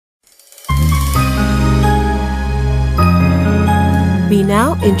We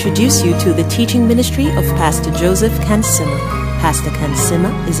now introduce you to the teaching ministry of Pastor Joseph Kansema. Pastor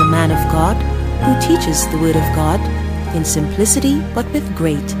Kansema is a man of God who teaches the Word of God in simplicity but with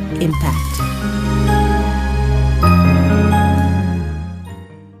great impact.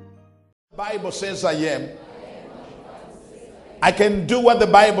 The Bible says I am. I can do what the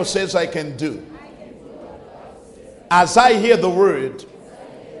Bible says I can do. As I hear the word,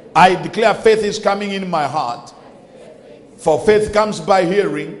 I declare faith is coming in my heart. For faith comes by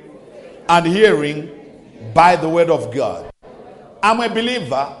hearing, and hearing by the word of God. I'm a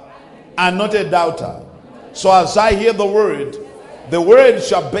believer and not a doubter. So as I hear the word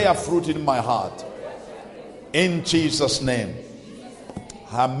shall bear fruit in my heart. In Jesus' name.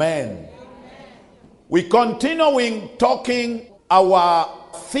 Amen. We continuing talking our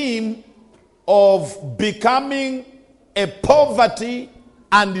theme of becoming a poverty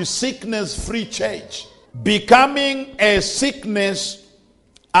and sickness-free church. Becoming a sickness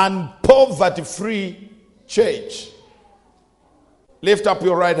and poverty-free church. Lift up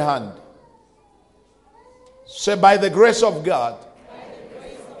your right hand. Say, by the grace of God,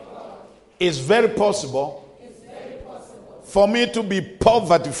 it's very possible for me to be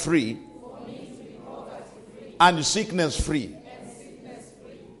poverty-free and sickness-free.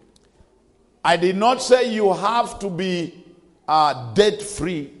 I did not say you have to be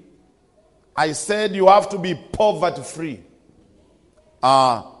debt-free. I said you have to be poverty-free.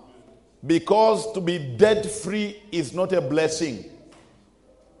 Because to be debt-free is not a blessing.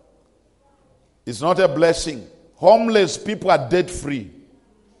 It's not a blessing. Homeless people are debt-free.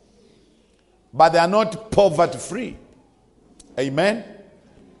 But they are not poverty-free. Amen?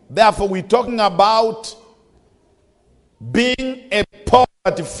 Therefore, we're talking about being a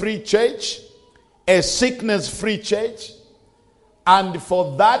poverty-free church, a sickness-free church. And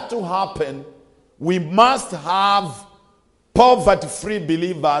for that to happen, we must have poverty-free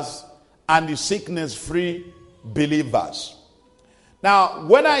believers and sickness-free believers. Now,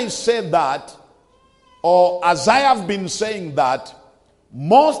 when I say that, or as I have been saying that,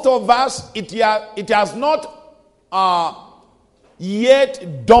 most of us, it has not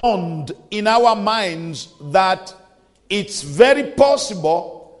yet dawned in our minds that it's very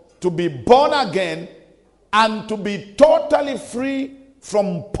possible to be born again and to be totally free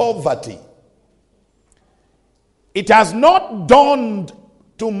from poverty. It has not dawned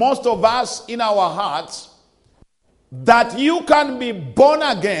to most of us in our hearts that you can be born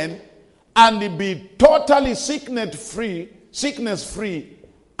again and be totally sickness-free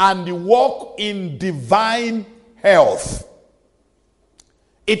and walk in divine health.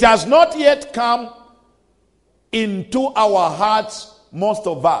 It has not yet come into our hearts, most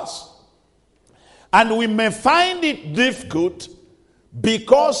of us. And we may find it difficult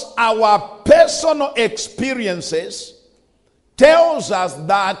because our personal experiences tells us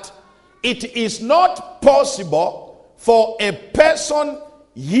that it is not possible for a person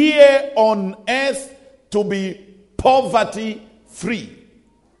here on earth to be poverty free.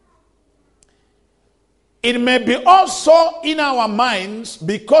 It may be also in our minds,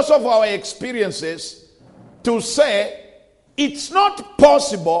 because of our experiences, to say it's not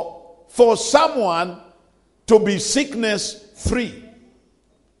possible for someone to be sickness free.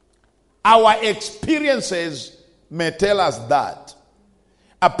 Our experiences may tell us that.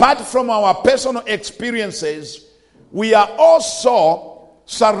 Apart from our personal experiences, we are also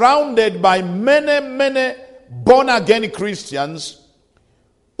surrounded by many born-again Christians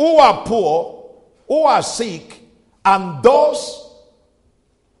who are poor, who are sick, and those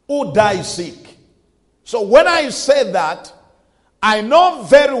who die sick. So when I say that, I know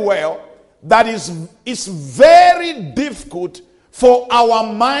very well that it's very difficult for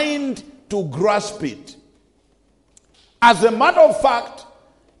our mind to grasp it. As a matter of fact,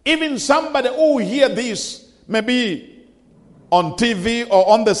 even somebody who hear this, maybe on TV or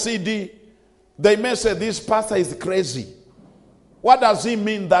on the CD, they may say, this pastor is crazy. What does he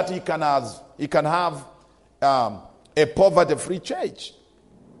mean that he can have a poverty-free church?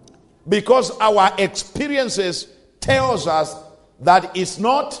 Because our experiences tells us that it's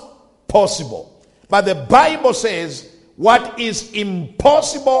not possible. But the Bible says what is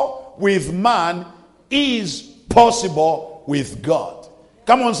impossible with man is possible with God.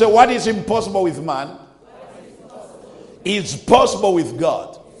 Come on, say, what is impossible with man is possible with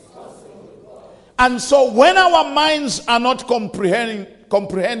God. And so when our minds are not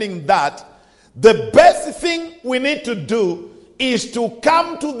comprehending that, the best thing we need to do is to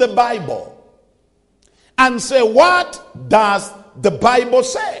come to the Bible and say, what does the Bible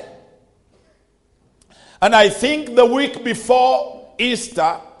say? And I think the week before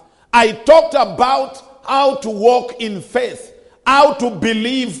Easter, I talked about how to walk in faith how to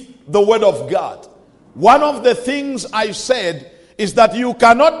believe the word of God. One of the things I said is that you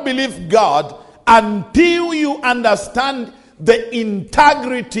cannot believe God until you understand the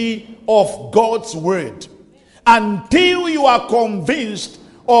integrity of God's word. Until you are convinced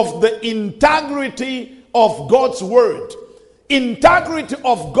of the integrity of God's word. Integrity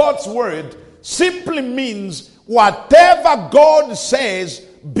of God's word simply means whatever God says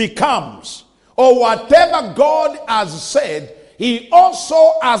becomes, or whatever God has said, he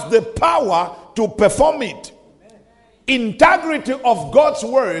also has the power to perform it. Integrity of God's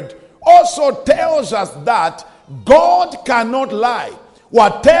word also tells us that God cannot lie.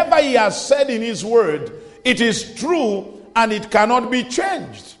 Whatever he has said in his word, it is true and it cannot be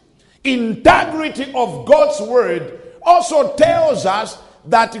changed. Integrity of God's word also tells us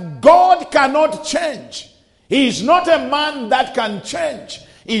that God cannot change. He is not a man that can change.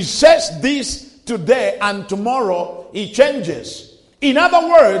 He says this today and tomorrow he changes. In other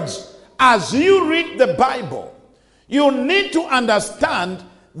words, as you read the Bible, you need to understand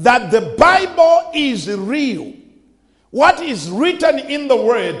that the Bible is real. What is written in the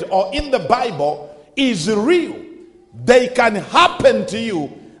word or in the Bible is real. They can happen to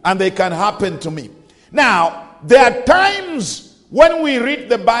you and they can happen to me. Now, there are times when we read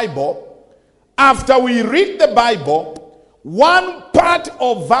the Bible, after we read the Bible, one part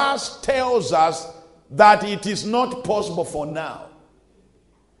of us tells us that it is not possible for now.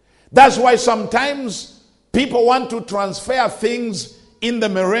 That's why sometimes people want to transfer things in the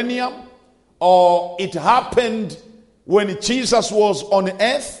millennium, or it happened when Jesus was on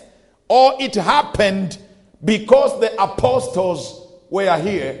earth, or it happened because the apostles were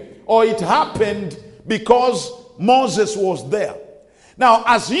here, or it happened because Moses was there. Now,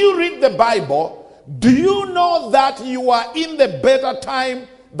 as you read the Bible, do you know that you are in the better time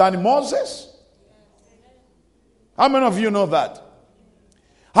than Moses? How many of you know that?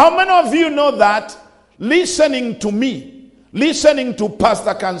 How many of you know that listening to me, listening to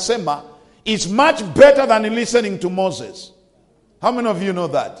Pastor Kansema is much better than listening to Moses? How many of you know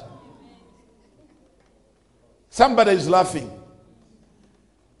that? Somebody is laughing.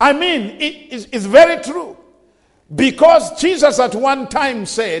 I mean, it's very true. Because Jesus at one time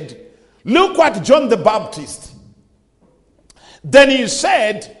said, look what John the Baptist. Then he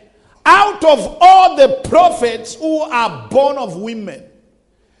said, out of all the prophets who are born of women,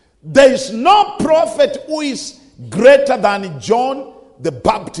 there is no prophet who is greater than John the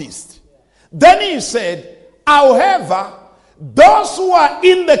Baptist. Then he said, however, those who are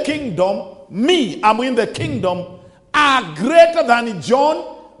in the kingdom, me, I'm in the kingdom, are greater than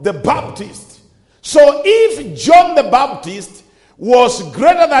John the Baptist. So if John the Baptist was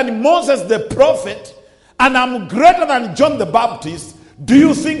greater than Moses the prophet, and I'm greater than John the Baptist, do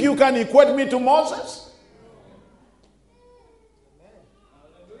you think you can equate me to Moses?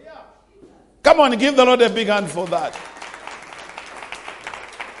 Come on, give the Lord a big hand for that.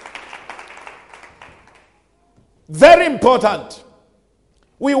 Very important.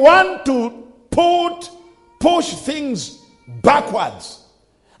 We want to push things backwards.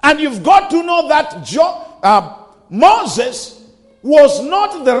 And you've got to know that Moses was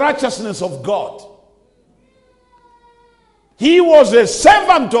not the righteousness of God. He was a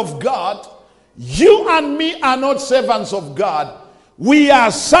servant of God. You and me are not servants of God. We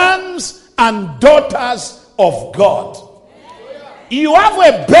are sons and daughters of God. You have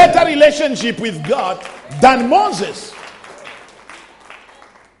a better relationship with God than Moses.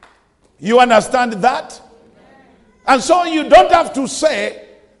 You understand that? And so you don't have to say,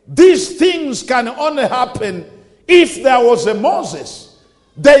 these things can only happen if there was a Moses.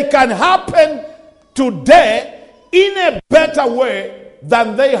 They can happen today in a better way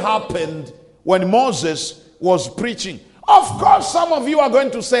than they happened when Moses was preaching. Of course, some of you are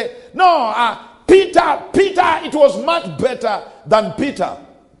going to say, no, Peter, it was much better than Peter.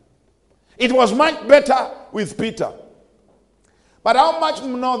 It was much better with Peter. But how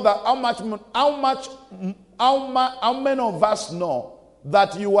many of us know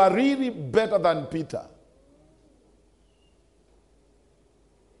that you are really better than Peter?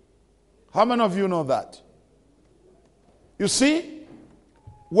 How many of you know that? You see,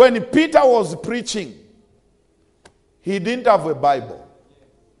 when Peter was preaching, he didn't have a Bible.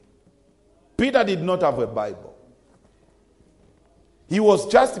 Peter did not have a Bible. He was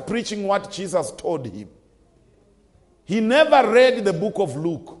just preaching what Jesus told him. He never read the book of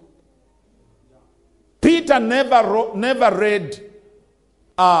Luke. Peter never read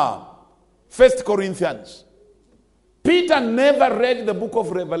 1 Corinthians. Peter never read the book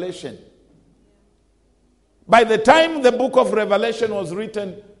of Revelation. By the time the book of Revelation was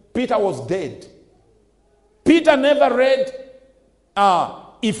written, Peter was dead. Peter never read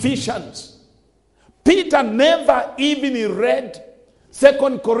Ephesians. Peter never even read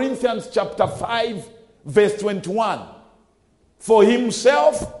 2 Corinthians chapter 5, verse 21. For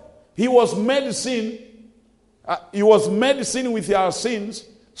himself, he was made sin. He was made sin with our sins,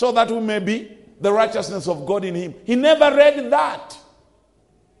 so that we may be the righteousness of God in him. He never read that.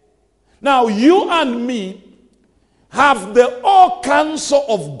 Now, you and me have the all counsel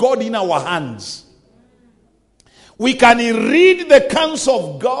of God in our hands. We can read the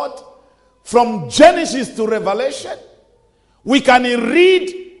counsel of God from Genesis to Revelation. We can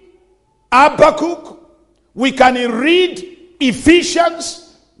read Habakkuk. We can read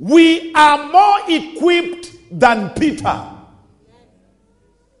Ephesians. We are more equipped than Peter.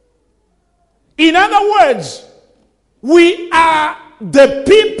 In other words, we are the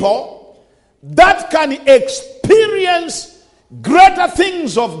people that can experience greater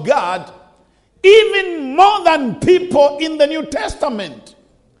things of God even more than people in the New Testament.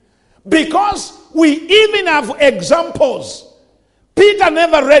 Because we even have examples. Peter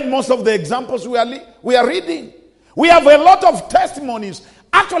never read most of the examples we are reading. We have a lot of testimonies.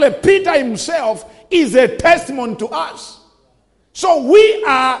 Actually, Peter himself is a testimony to us. So we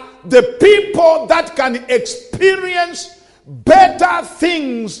are the people that can experience better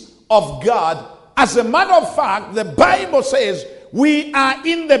things of God. As a matter of fact, the Bible says we are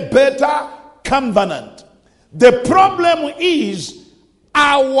in the better covenant. The problem is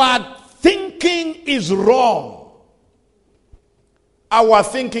our thinking is wrong. Our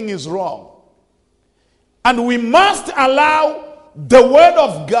thinking is wrong. And we must allow the Word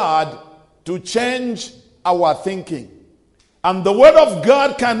of God to change our thinking. And the Word of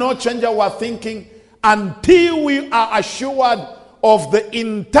God cannot change our thinking until we are assured of the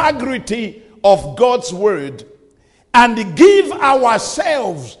integrity of God's Word and give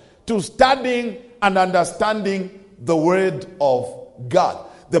ourselves to studying and understanding the Word of God.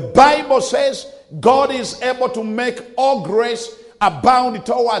 The Bible says God is able to make all grace abound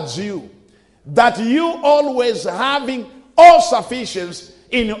towards you, that you always having all sufficiency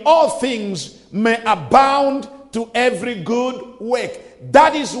in all things may abound to every good work.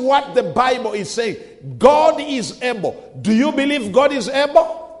 That is what the Bible is saying. God is able. Do you believe God is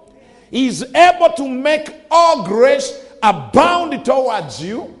able? He is able to make all grace abound towards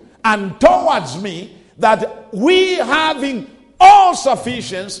you and towards me, that we having all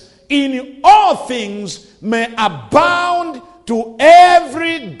sufficiency in all things may abound to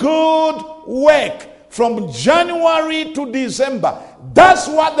every good work from January to December. That's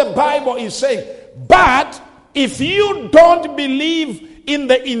what the Bible is saying. But if you don't believe in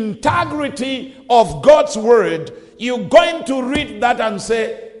the integrity of God's Word, you're going to read that and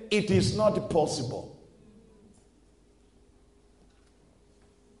say, it is not possible.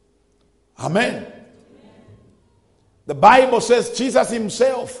 Amen. The Bible says Jesus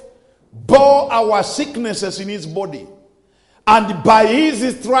himself bore our sicknesses in his body, and by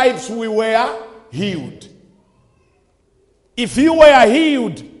his stripes we were healed. If you were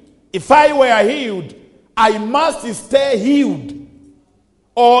healed, if I were healed, I must stay healed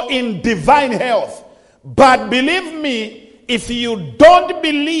or in divine health. But believe me, if you don't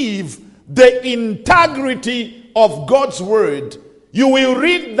believe the integrity of God's Word, you will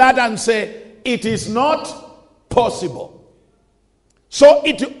read that and say, it is not possible. So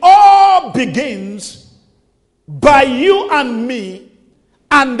it all begins by you and me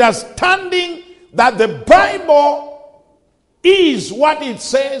understanding that the Bible is what it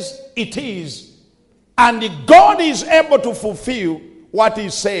says it is, and God is able to fulfill what he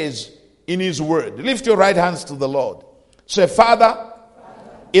says in his Word. Lift your right hands to the Lord. Say, Father,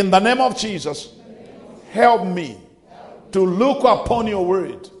 in the name of Jesus, help me to look upon your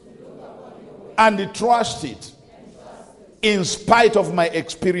Word and trust it in spite of my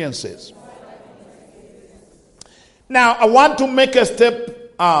experiences. Now, I want to make a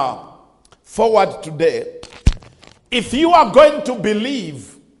step forward today. If you are going to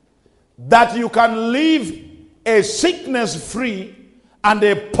believe that you can live a sickness-free and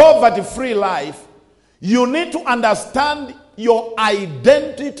a poverty-free life, you need to understand your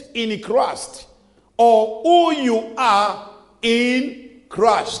identity in Christ, or who you are in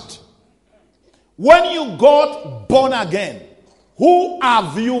Christ. When you got born again, who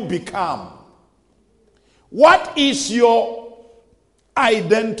have you become? What is your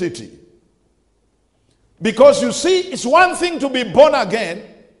identity? Because you see, it's one thing to be born again.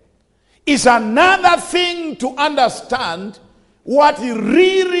 It's another thing to understand what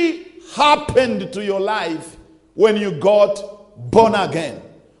really happened to your life when you got born again.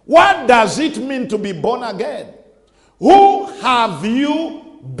 What does it mean to be born again? Who have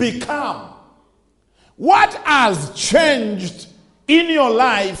you become? What has changed in your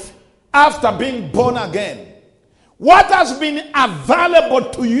life after being born again? What has been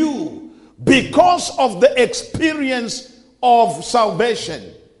available to you because of the experience of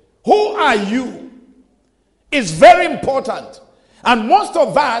salvation? Who are you? It's very important. And most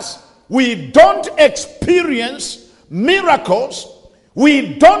of us, we don't experience miracles.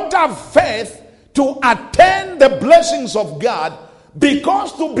 We don't have faith to attain the blessings of God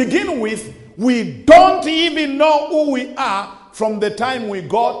because, to begin with, we don't even know who we are from the time we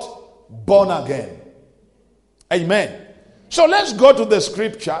got born again. Amen. So let's go to the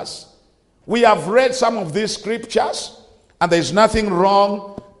scriptures. We have read some of these scriptures, and there's nothing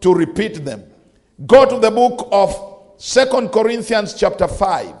wrong to repeat them. Go to the book of 2 Corinthians chapter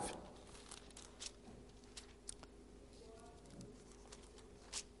 5.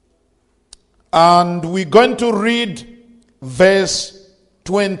 And we're going to read verse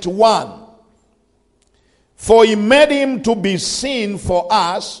 21. For he made him to be sin for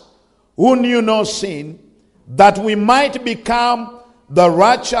us, who knew no sin, that we might become the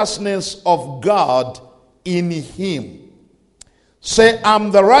righteousness of God in him. Say,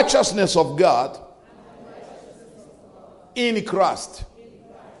 I'm the righteousness of God in Christ.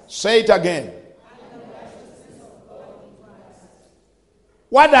 Say it again.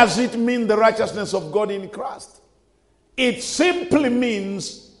 What does it mean, the righteousness of God in Christ? It simply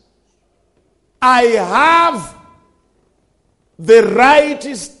means I have the right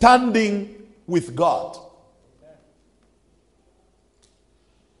standing with God.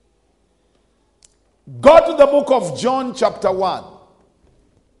 Go to the book of John chapter 1.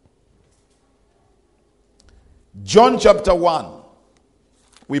 John chapter 1.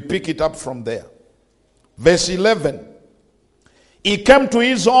 We pick it up from there. Verse 11. He came to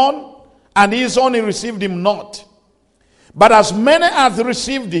his own, and his own he received him not. But as many as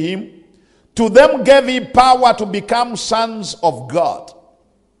received him, to them gave he power to become sons of God.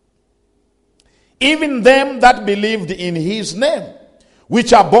 Even them that believed in his name,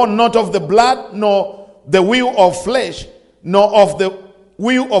 which are born not of the blood, nor the will of flesh, nor of the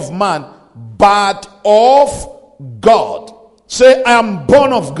will of man, but of God. Say, I am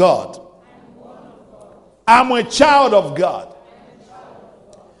born of God. I'm a child of God.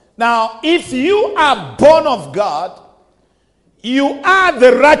 Now, if you are born of God, you are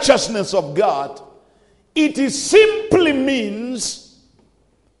the righteousness of God. It simply means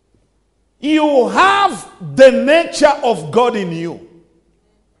you have the nature of God in you.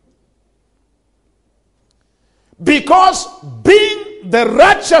 Because being the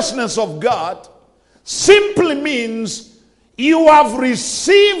righteousness of God simply means you have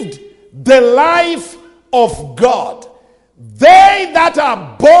received the life of God. They that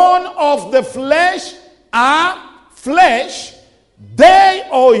are born of the flesh are flesh. They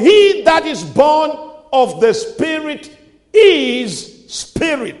or he that is born of the Spirit is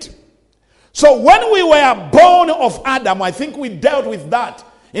spirit. So when we were born of Adam, I think we dealt with that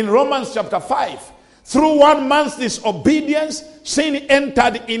in Romans chapter 5. Through one man's disobedience, sin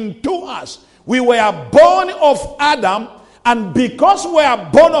entered into us. We were born of Adam, and because we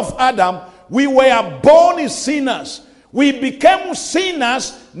are born of Adam, we were born sinners. We became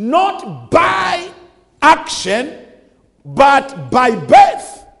sinners not by action, but by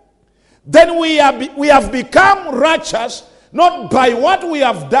birth. Then we have become righteous not by what we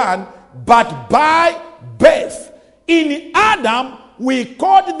have done, but by birth. In Adam, we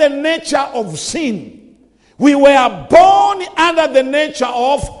caught the nature of sin. We were born under the nature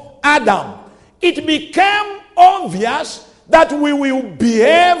of Adam. It became obvious that we will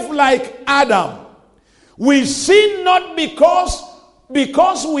behave like Adam. We sin not because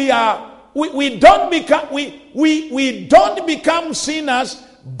we don't become sinners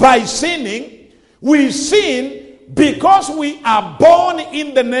by sinning. We sin because we are born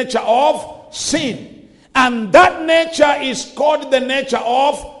in the nature of sin. And that nature is called the nature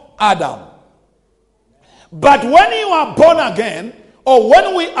of Adam. But when you are born again, or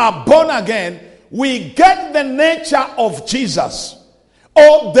when we are born again, we get the nature of Jesus,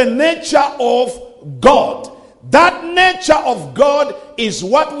 or the nature of God. That nature of God is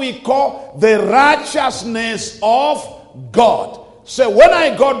what we call the righteousness of God. So when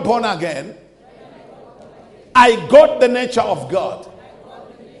I got born again, I got the nature of God.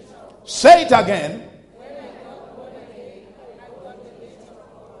 Say it again.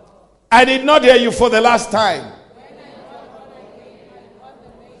 I did not hear you for the last time.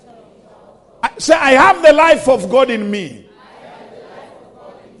 Say, I have the life of God in me.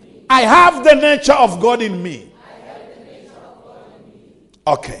 I have the nature of God in me.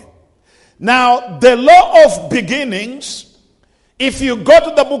 Okay. Now, the law of beginnings, if you go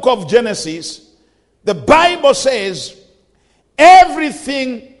to the book of Genesis, the Bible says,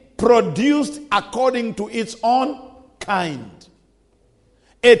 everything produced according to its own kind.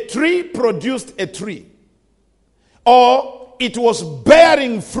 A tree produced a tree, or it was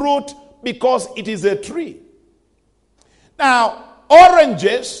bearing fruit because it is a tree. Now,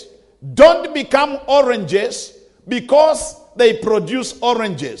 oranges don't become oranges because they produce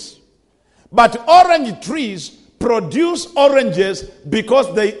oranges. But orange trees produce oranges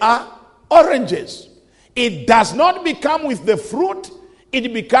because they are oranges. It does not become with the fruit,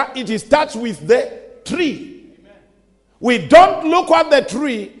 it starts with the tree. Amen. We don't look at the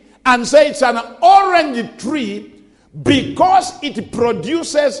tree and say it's an orange tree because it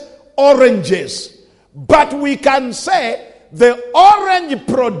produces oranges. But we can say the orange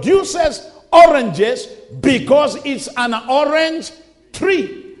produces oranges because it's an orange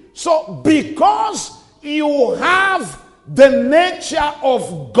tree. So because you have the nature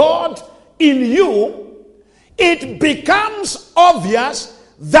of God in you, it becomes obvious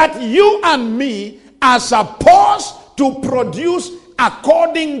that you and me are supposed to produce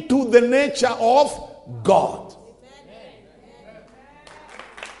according to the nature of God.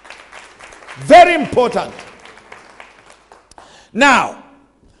 Very important. Now,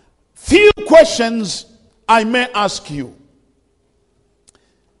 few questions I may ask you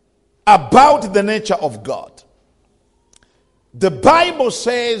about the nature of God. The Bible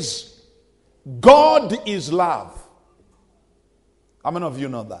says God is love. How many of you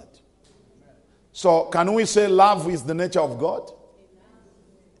know that? So, can we say love is the nature of God?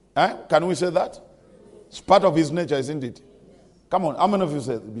 Can we say that? It's part of his nature, isn't it? Come on, how many of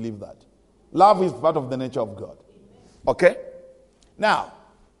you believe that? Love is part of the nature of God. Okay? Now,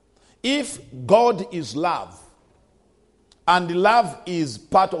 if God is love, and love is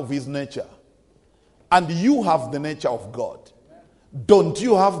part of his nature, and you have the nature of God, don't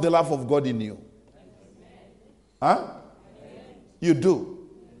you have the love of God in you? Huh? You do.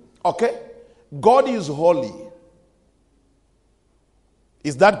 Okay? God is holy.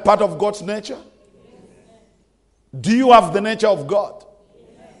 Is that part of God's nature? Do you have the nature of God?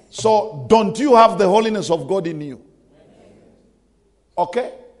 So don't you have the holiness of God in you?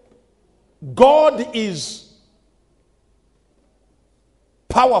 Okay? God is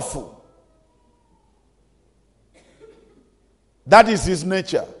powerful. That is his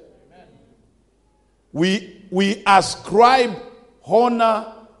nature. We ascribe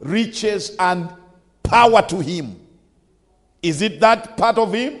honor, riches, and power to him. Is it that part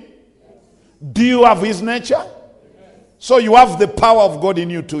of him? Do you have his nature? So you have the power of God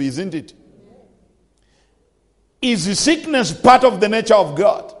in you too, isn't it? Is sickness part of the nature of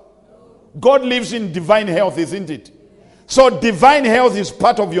God? God lives in divine health, isn't it? So divine health is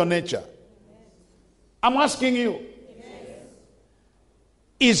part of your nature. I'm asking you.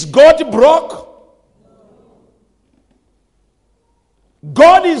 Is God broke?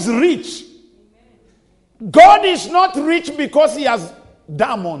 God is rich. God is not rich because he has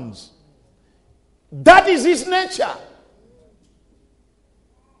diamonds. That is his nature.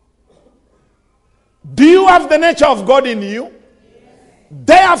 Do you have the nature of God in you?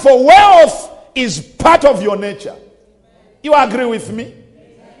 Therefore, wealth is part of your nature. You agree with me?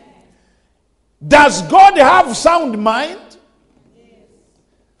 Does God have sound mind?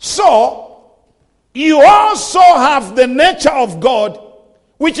 So, you also have the nature of God,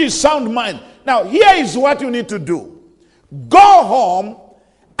 which is sound mind. Now, here is what you need to do. Go home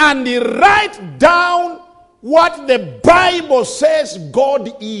and write down what the Bible says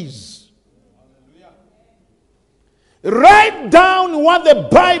God is. Write down what the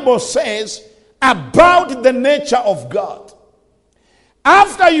Bible says about the nature of God.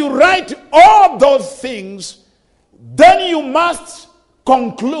 After you write all those things, then you must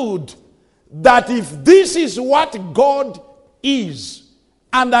conclude that if this is what God is,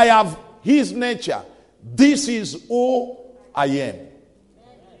 and I have his nature, this is who I am.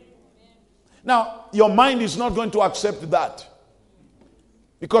 Now, your mind is not going to accept that.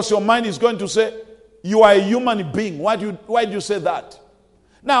 Because your mind is going to say, you are a human being. Why do you say that?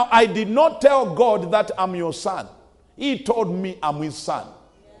 Now, I did not tell God that I'm your son. He told me I'm his son.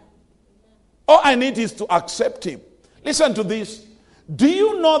 All I need is to accept him. Listen to this. Do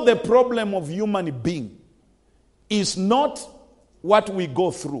you know the problem of human being is not what we go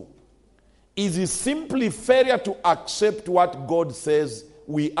through? It is simply failure to accept what God says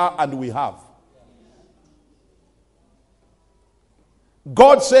we are and we have.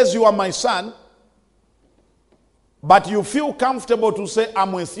 God says you are my son, but you feel comfortable to say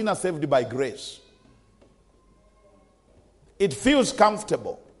I'm a sinner saved by grace. It feels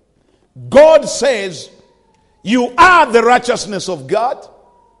comfortable. God says you are the righteousness of God.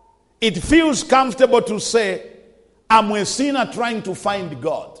 It feels comfortable to say I'm a sinner trying to find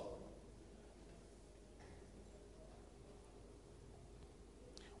God.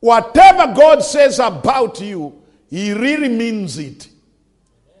 Whatever God says about you, He really means it.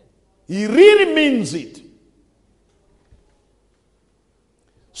 He really means it.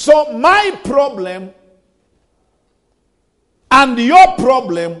 So my problem and your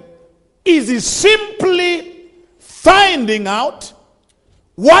problem is simply finding out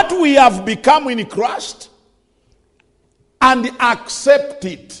what we have become in Christ and accept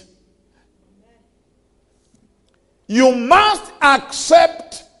it. You must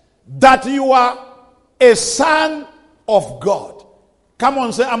accept that you are a son of God. Come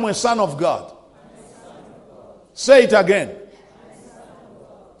on, say, I'm a son of God. Say it again.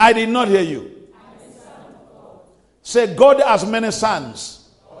 I did not hear you. Say, God has many sons.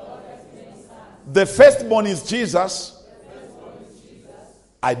 The firstborn is Jesus.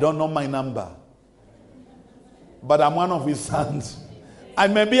 I don't know my number, but I'm one of his sons.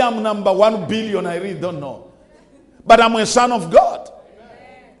 And maybe I'm number 1 billion, I really don't know. But I'm a son of God.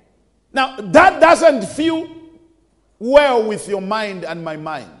 Now, that doesn't feel well with your mind and my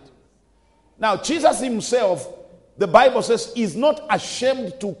mind. Now, Jesus himself, the Bible says, is not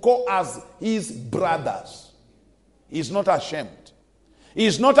ashamed to call us his brothers. He's not ashamed.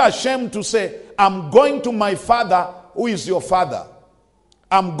 He's not ashamed to say, I'm going to my Father who is your Father.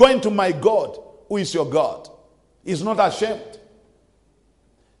 I'm going to my God who is your God. He's not ashamed.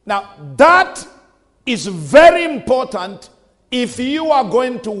 Now, that is very important if you are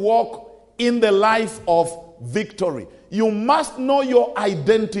going to walk in the life of victory. You must know your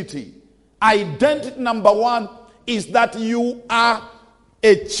identity. Identity number 1 is that you are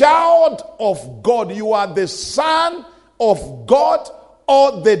a child of God. You are the son of God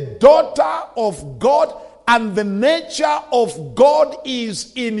or the daughter of God, and the nature of God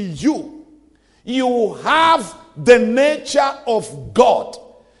is in you. You have the nature of God.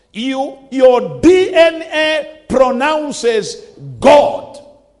 Your DNA pronounces God.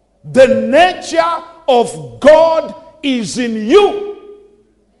 The nature of God is in you.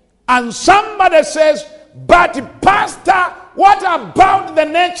 And somebody says, but Pastor, what about the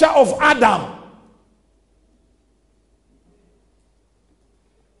nature of Adam?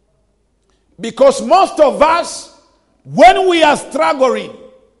 Because most of us, when we are struggling,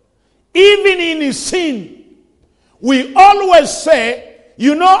 even in sin, we always say,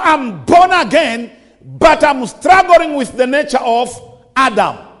 you know, I'm born again, but I'm struggling with the nature of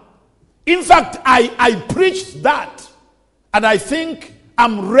Adam. In fact, I preached that, and I think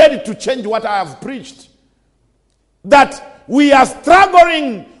I'm ready to change what I have preached. That we are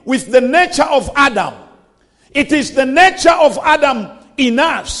struggling with the nature of Adam. It is the nature of Adam in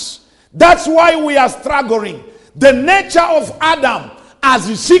us. That's why we are struggling. The nature of Adam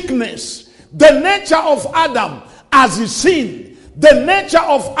as sickness. The nature of Adam as sin. The nature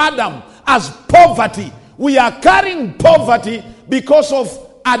of Adam as poverty. We are carrying poverty because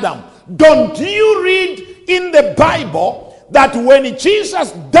of Adam. Don't you read in the Bible that when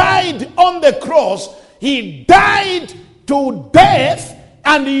Jesus died on the cross, he died to death,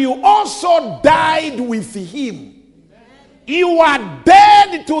 and you also died with him. You are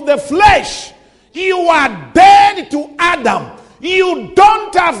dead to the flesh. You are dead to Adam. You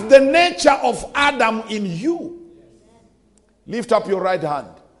don't have the nature of Adam in you. Lift up your right hand.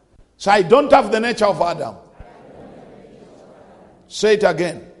 So I don't have the nature of Adam. Say it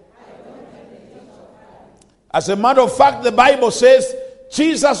again. As a matter of fact, the Bible says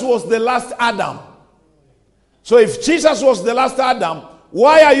Jesus was the last Adam. So if Jesus was the last Adam,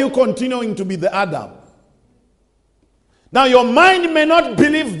 why are you continuing to be the Adam? Now your mind may not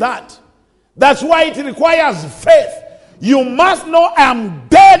believe that. That's why it requires faith. You must know I am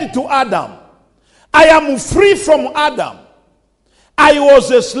dead to Adam. I am free from Adam. I was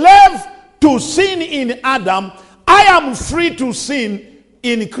a slave to sin in Adam. I am free to sin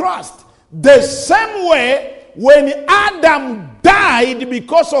in Christ. The same way, when Adam died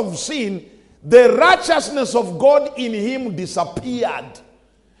because of sin, the righteousness of God in him disappeared.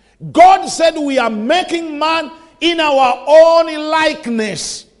 God said we are making man in our own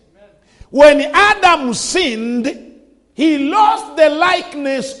likeness. When Adam sinned, he lost the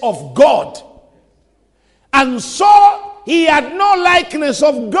likeness of God. And so he had no likeness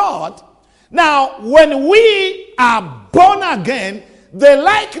of God. Now, when we are born again, the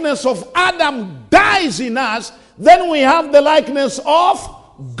likeness of Adam dies in us, then we have the likeness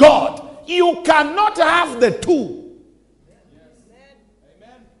of God. You cannot have the two.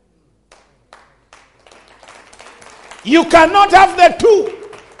 You cannot have the two.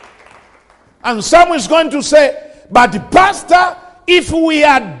 And someone is going to say, but Pastor, if we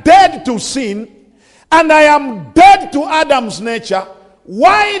are dead to sin and I am dead to Adam's nature,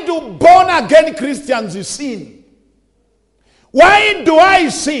 why do born-again Christians sin? Why do I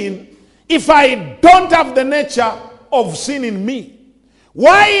sin if I don't have the nature of sin in me?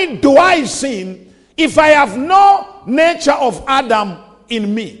 Why do I sin if I have no nature of Adam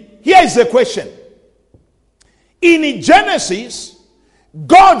in me? Here is the question. In Genesis,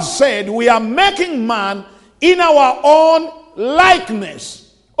 God said we are making man in our own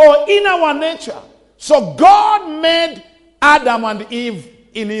likeness or in our nature. So God made Adam and Eve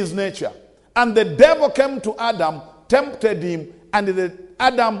in his nature. And the devil came to Adam, tempted him, and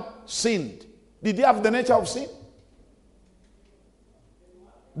Adam sinned. Did he have the nature of sin?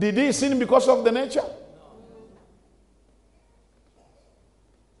 Did he sin because of the nature?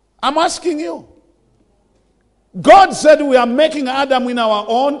 I'm asking you. God said we are making Adam in our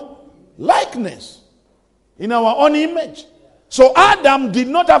own likeness, in our own image. So Adam did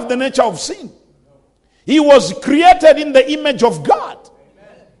not have the nature of sin. He was created in the image of God.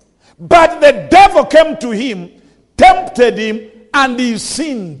 But the devil came to him, tempted him, and he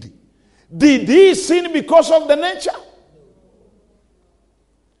sinned. Did he sin because of the nature?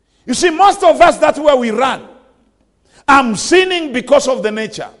 You see, most of us, that's where we run. I'm sinning because of the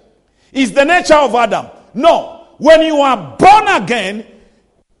nature. It's the nature of Adam. No. When you are born again,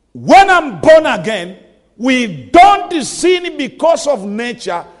 when I'm born again, we don't sin because of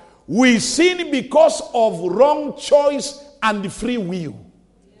nature. We sin because of wrong choice and free will.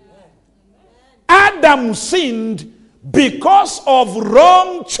 Adam sinned because of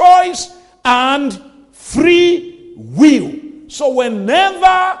wrong choice and free will. So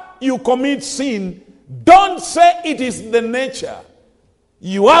whenever you commit sin, don't say it is the nature.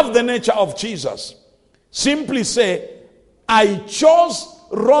 You have the nature of Jesus. Simply say, I chose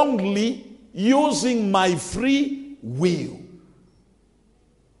wrongly using my free will.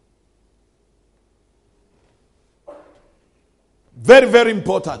 Very, very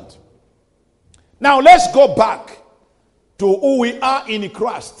important. Now let's go back to who we are in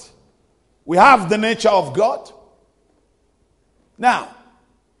Christ. We have the nature of God. Now,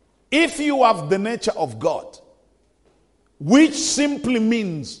 if you have the nature of God, which simply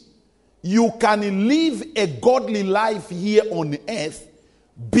means you can live a godly life here on earth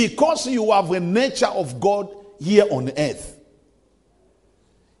because you have a nature of God here on earth.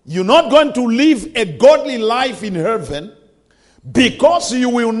 You're not going to live a godly life in heaven because you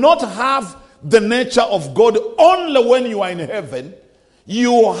will not have the nature of God only when you are in heaven.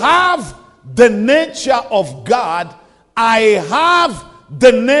 You have the nature of God. I have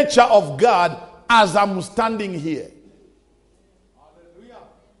the nature of God as I'm standing here.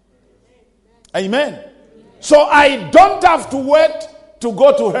 Amen. So I don't have to wait to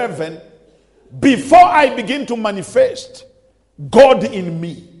go to heaven before I begin to manifest God in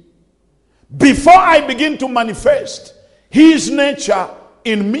me. Before I begin to manifest His nature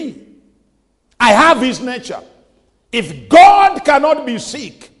in me. I have His nature. If God cannot be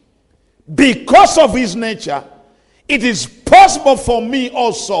sick because of His nature, it is possible for me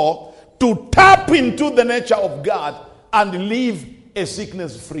also to tap into the nature of God and live a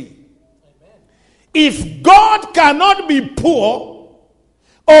sickness free. If God cannot be poor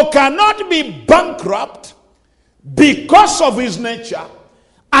or cannot be bankrupt because of His nature,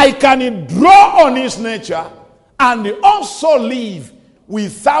 I can draw on His nature and also live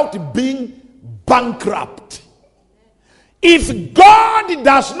without being bankrupt. If God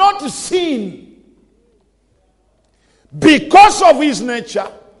does not sin because of His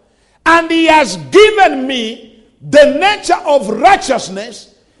nature, and He has given me the nature of righteousness,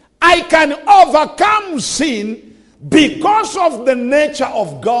 I can overcome sin because of the nature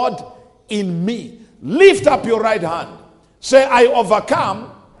of God in me. Lift up your right hand. Say, I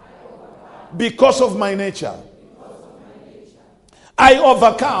overcome because of my nature. I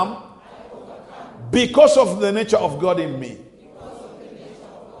overcome because of the nature of God in me.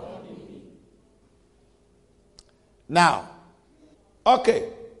 Now, okay.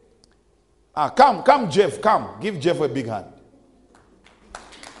 Come, Jeff, come. Give Jeff a big hand.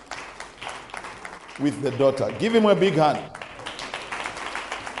 With the daughter. Give him a big hand.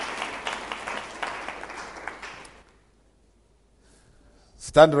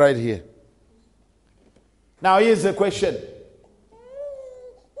 Stand right here. Now here's the question.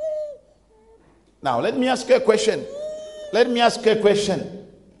 Now let me ask you a question.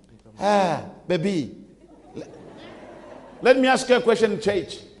 Baby. Let me ask you a question,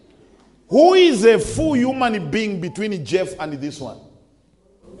 church. Who is a full human being between Jeff and this one?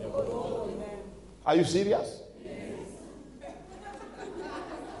 Are you serious? Yes.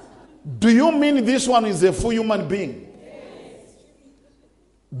 Do you mean this one is a full human being? Yes.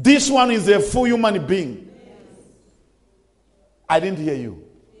 This one is a full human being. I didn't hear you.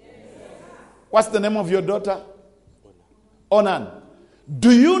 What's the name of your daughter? Onan.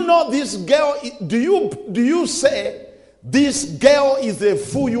 Do you know this girl? Do you say this girl is a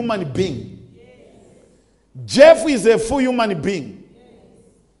full human being? Jeff is a full human being.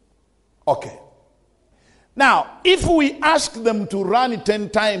 Okay. Now, if we ask them to run 10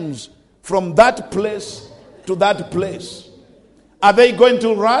 times from that place to that place, are they going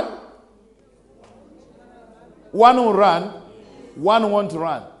to run? One will run, one won't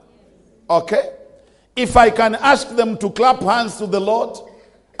run. Okay? If I can ask them to clap hands to the Lord,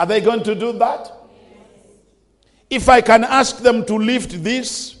 are they going to do that? If I can ask them to lift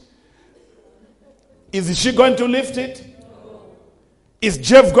this, is she going to lift it? Is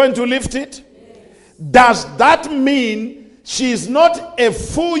Jeff going to lift it? Does that mean she is not a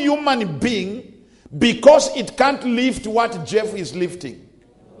full human being because it can't lift what Jeff is lifting?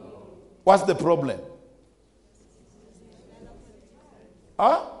 What's the problem?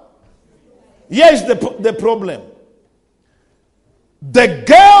 Huh? Here's the problem. The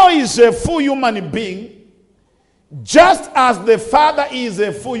girl is a full human being just as the father is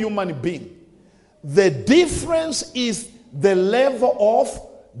a full human being. The difference is the level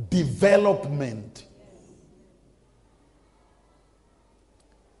of development.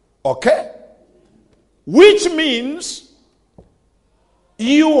 Okay? Which means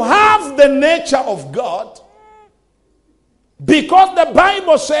you have the nature of God because the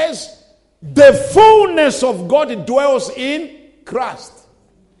Bible says the fullness of God dwells in Christ.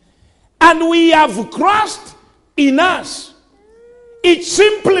 And we have Christ in us. It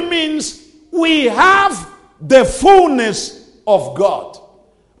simply means we have the fullness of God.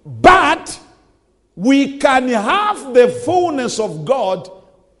 But we can have the fullness of God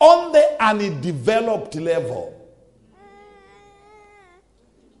on the undeveloped level.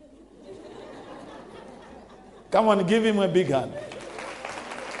 Come on, give him a big hand.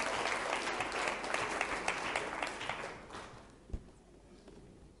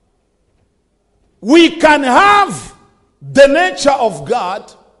 We can have the nature of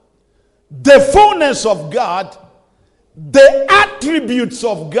God, the fullness of God, the attributes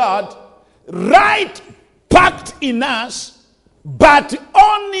of God, right packed in us, but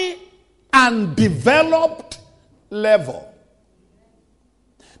only undeveloped level.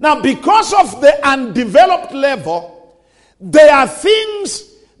 Now, because of the undeveloped level, there are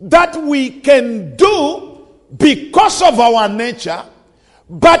things that we can do because of our nature,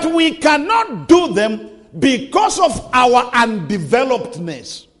 but we cannot do them because of our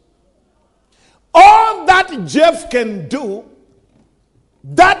undevelovedness. All that Jeff can do,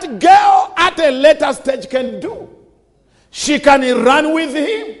 that girl at a later stage can do. She can run with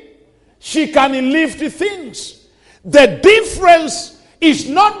him. She can lift things. The difference is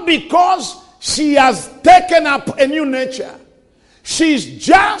not because she has taken up a new nature. She's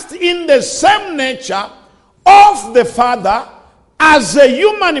just in the same nature of the Father as a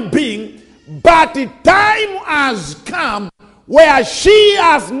human being, but the time has come where she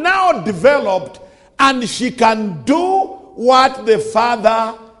has now developed and she can do what the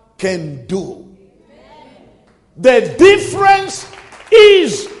Father can do. The difference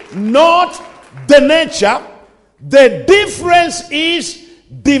is not the nature. The difference is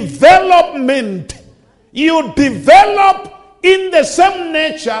development. You develop in the same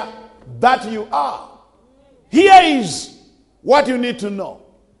nature that you are. Here is what you need to know.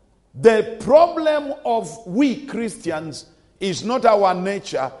 The problem of we Christians is not our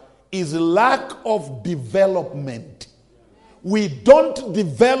nature, is lack of development. We don't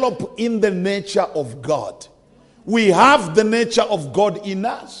develop in the nature of God. We have the nature of God in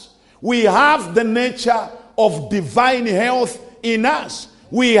us. We have the nature of divine health in us.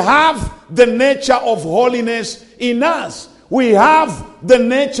 We have the nature of holiness in us. We have the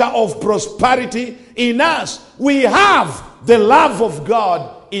nature of prosperity in us. We have the love of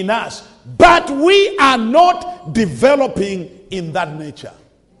God in us. But we are not developing in that nature.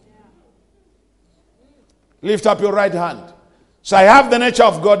 Lift up your right hand. So I have the nature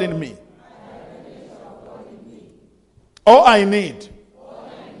of God in me. All I need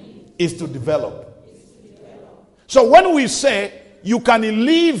is to develop. So when we say you can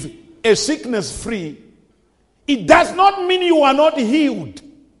live a sickness free, it does not mean you are not healed.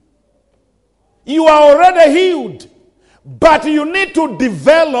 You are already healed. But you need to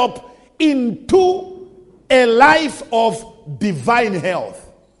develop into a life of divine health.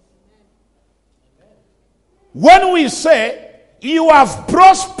 When we say you have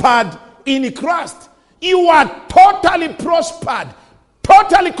prospered in Christ, you are totally prospered,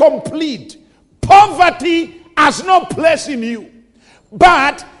 totally complete. Poverty has no place in you.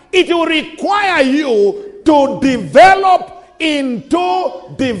 But it will require you to develop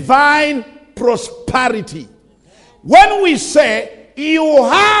into divine prosperity. When we say you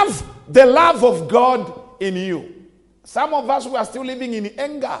have the love of God in you, some of us, we are still living in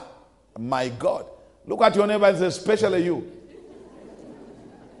anger. My God. Look at your neighbor and say, especially you.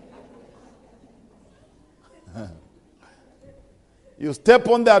 You step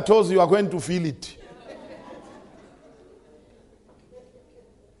on their toes, you are going to feel it.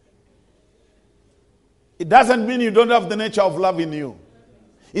 It doesn't mean you don't have the nature of love in you.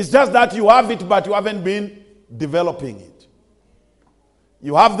 It's just that you have it, but you haven't been developing it.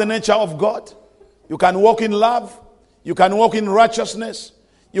 You have the nature of God. You can walk in love. You can walk in righteousness.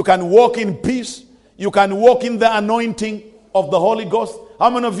 You can walk in peace. You can walk in the anointing of the Holy Ghost.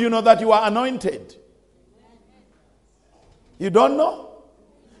 How many of you know that you are anointed? You don't know?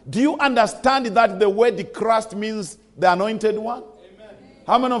 Do you understand that the word Christ means the anointed one? Amen.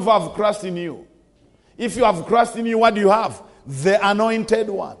 How many of you have Christ in you? If you have Christ in you, what do you have? The anointed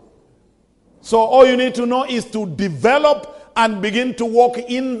one. So all you need to know is to develop and begin to walk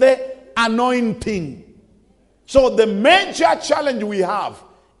in the anointing. So the major challenge we have,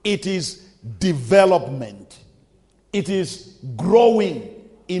 it is development. It is growing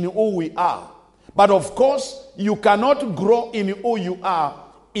in who we are. But of course, you cannot grow in who you are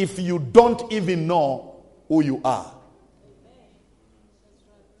if you don't even know who you are.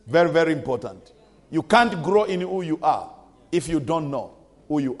 Very, very important. You can't grow in who you are if you don't know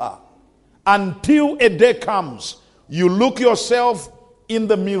who you are. Until a day comes, you look yourself in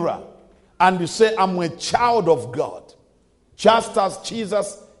the mirror and you say, I'm a child of God. Just as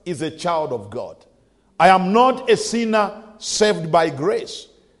Jesus is a child of God. I am not a sinner saved by grace.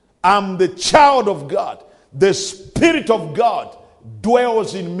 I'm the child of God. The Spirit of God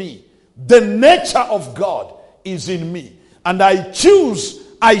dwells in me. The nature of God is in me. And I choose,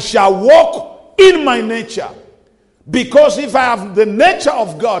 I shall walk in my nature. Because if I have the nature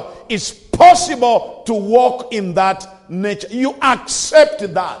of God, it's possible to walk in that nature. You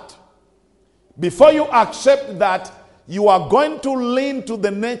accept that. Before you accept that, you are going to lean to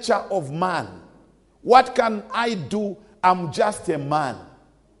the nature of man. What can I do? I'm just a man.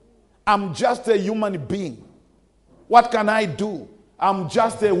 I'm just a human being. What can I do? I'm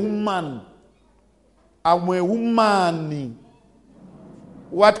just a woman. I'm a woman.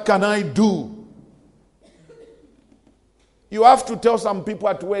 What can I do? You have to tell some people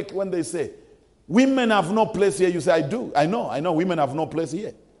at work when they say, women have no place here. You say, I do. I know women have no place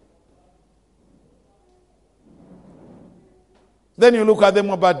here. Then you look at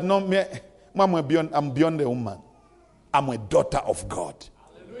them about, no, I'm beyond a woman. I'm a daughter of God.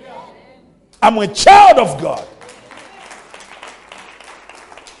 Hallelujah. I'm a child of God.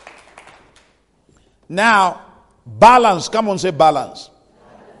 Now, balance. Come on, say balance.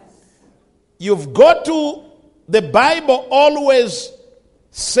 You've got to, the Bible always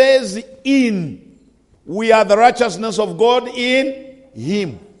says in. We are the righteousness of God in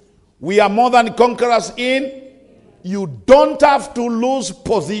Him. We are more than conquerors in. You don't have to lose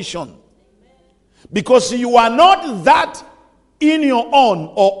position. Because you are not that in your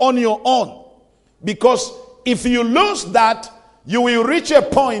own or on your own. Because if you lose that, you will reach a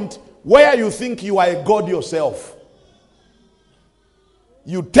point where you think you are a God yourself.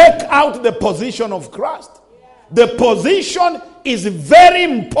 You take out the position of Christ. The position is very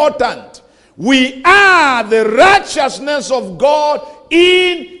important. We are the righteousness of God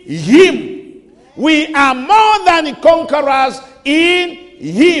in Him. We are more than conquerors in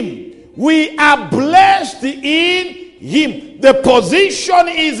Him. We are blessed in Him. The position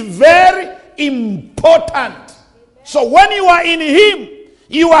is very important. So when you are in Him,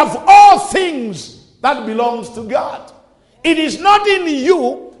 you have all things that belongs to God. It is not in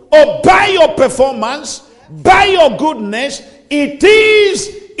you or by your performance, by your goodness. It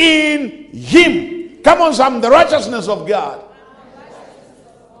is in Him. Come on, some the righteousness of God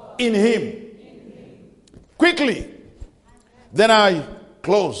in Him. Quickly, then I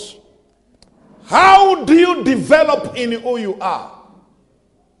close. How do you develop in who you are?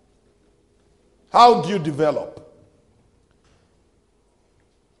 How do you develop?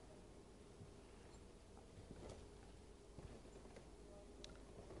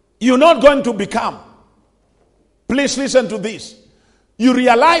 You're not going to become. Please listen to this. You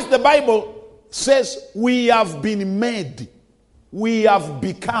realize the Bible says we have been made. We have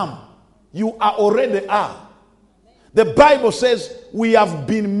become. You are already are. The Bible says we have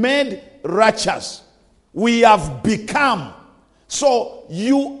been made righteous. We have become. So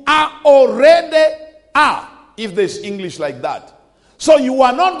you are already are, if there's English like that. So you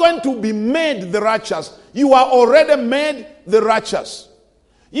are not going to be made the righteous. You are already made the righteous.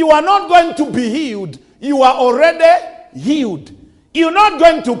 You are not going to be healed. You are already healed. You're not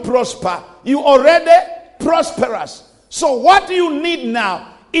going to prosper. You already prosperous. So what you need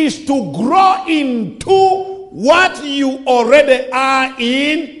now is to grow into what you already are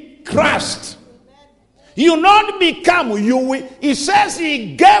in Christ. You not become, you will. He says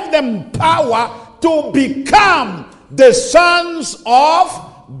he gave them power to become the sons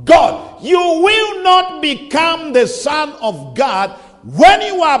of God. You will not become the son of God. When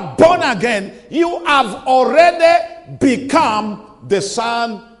you are born again, you have already become the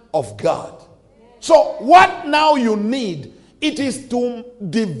son of God. So what now you need, it is to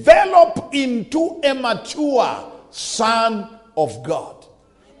develop into a mature son of God.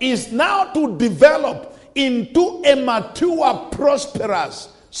 Is now to develop into a mature, prosperous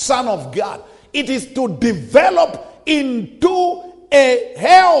son of God. It is to develop into a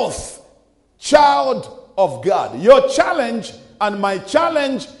health child of God. Your challenge and my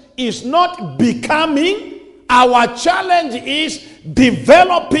challenge is not becoming. Our challenge is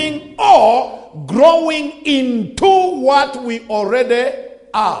developing or growing into what we already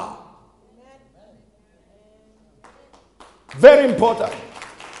are. Very important.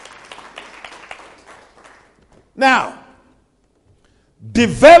 Now,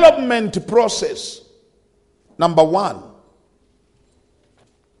 development process. Number one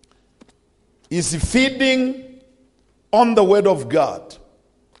is feeding on the word of God.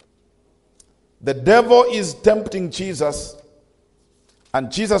 The devil is tempting Jesus,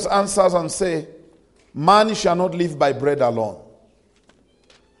 and Jesus answers and says, man shall not live by bread alone,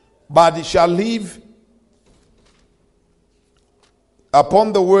 but he shall live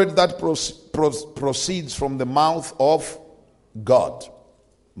upon the word that proceeds from the mouth of God.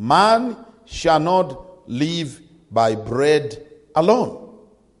 Man shall not live by bread alone.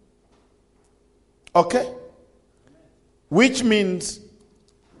 Okay? Which means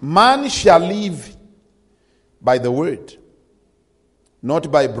man shall live by the word,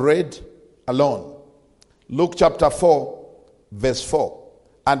 not by bread alone. Luke chapter 4, verse 4.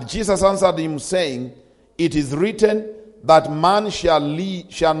 And Jesus answered him, saying, it is written that man shall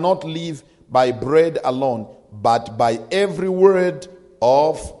not live by bread alone, but by every word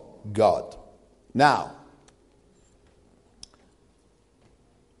of God. Now,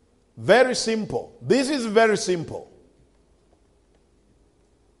 very simple. This is very simple.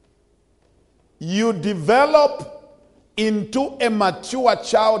 You develop into a mature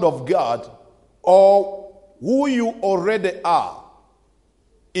child of God, or who you already are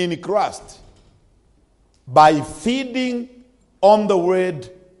in Christ, by feeding on the word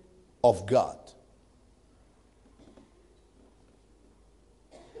of God.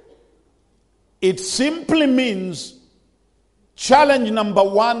 It simply means, challenge number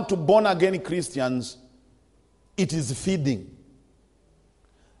one to born again Christians, it is feeding.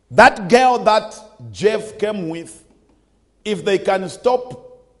 That girl that Jeff came with, if they can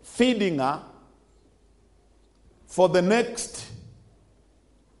stop feeding her for the next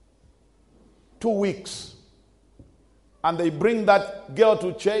 2 weeks, and they bring that girl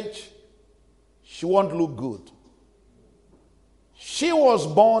to church, she won't look good. She was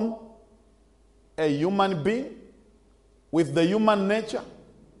born a human being with the human nature,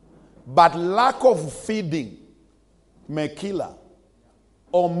 but lack of feeding may kill her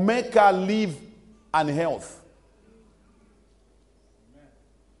or make her live unhealthy.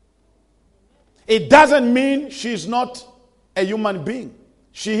 It doesn't mean she's not a human being.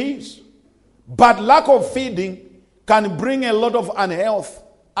 She is. But lack of feeding can bring a lot of unhealth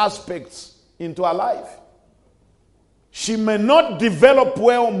aspects into her life. She may not develop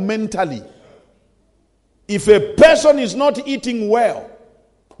well mentally. If a person is not eating well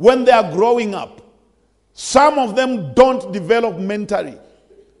when they are growing up, some of them don't develop mentally.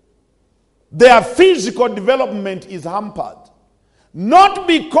 Their physical development is hampered. Not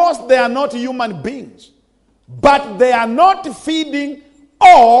because they are not human beings, but they are not feeding,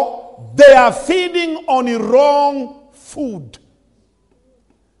 or they are feeding on the wrong food.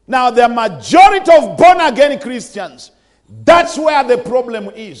 Now, the majority of born-again Christians, that's where the problem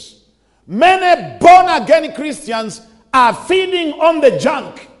is. Many born-again Christians are feeding on the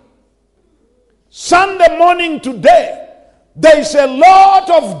junk. Sunday morning today, there is a lot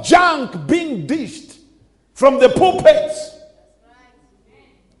of junk being dished from the pulpits.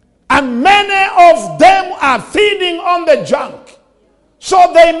 And many of them are feeding on the junk.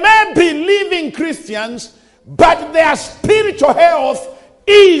 So they may be living Christians, but their spiritual health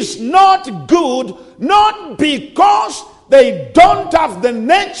is not good, not because they don't have the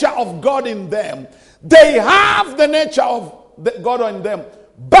nature of God in them. They have the nature of God on them.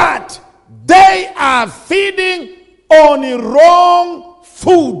 But they are feeding on the wrong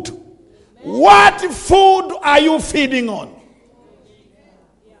food. What food are you feeding on?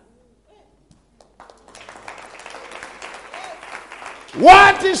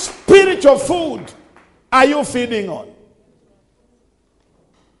 What spiritual food are you feeding on?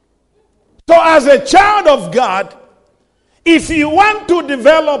 So as a child of God, if you want to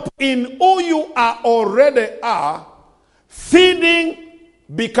develop in who you already are, feeding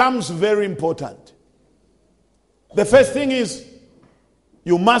becomes very important. The first thing is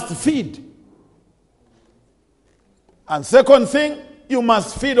you must feed. And second thing, you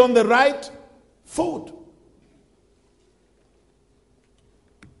must feed on the right food.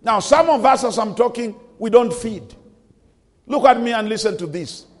 Now, some of us, as I'm talking, we don't feed. Look at me and listen to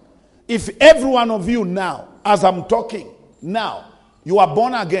this. If every one of you now, as I'm talking, now, you are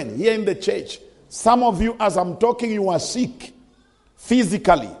born again here in the church. Some of you, as I'm talking, you are sick.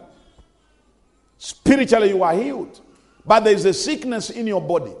 Physically. Spiritually, you are healed. But there is a sickness in your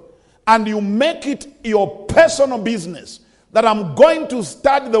body. And you make it your personal business that I'm going to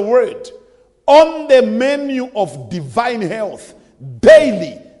study the word on the menu of divine health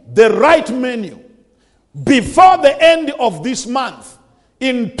daily. The right menu. Before the end of this month,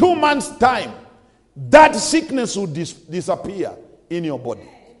 in 2 months' time, that sickness will disappear in your body.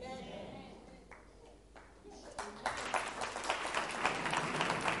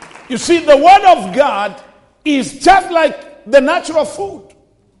 You see, the word of God is just like the natural food.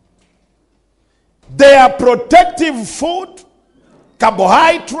 They are protective food,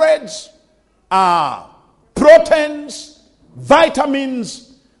 carbohydrates, proteins, vitamins.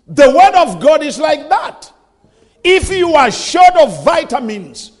 The word of God is like that. If you are short of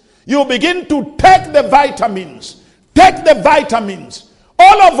vitamins, you begin to take the vitamins. Take the vitamins.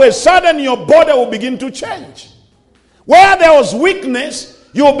 All of a sudden, your body will begin to change. Where there was weakness,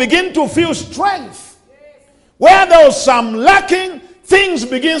 you will begin to feel strength. Where there was some lacking, things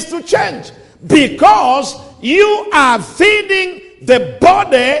begins to change. Because you are feeding the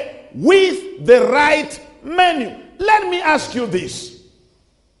body with the right menu. Let me ask you this.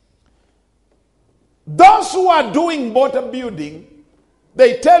 Those who are doing bodybuilding,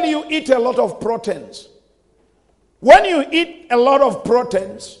 they tell you eat a lot of proteins. When you eat a lot of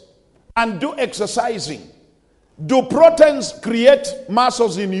proteins and do exercising, do proteins create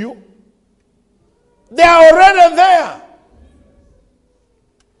muscles in you? They are already there.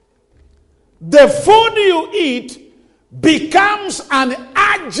 The food you eat becomes an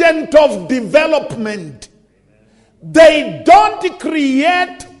agent of development. They don't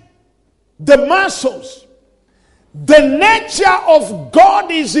create the muscles. The nature of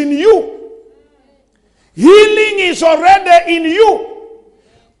God is in you. Healing is already in you.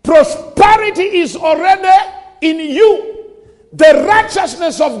 Prosperity is already in you. The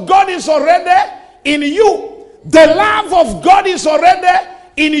righteousness of God is already in you. The love of God is already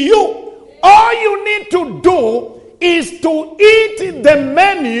in you. All you need to do is to eat the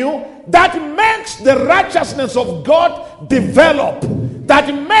menu that makes the righteousness of God develop. That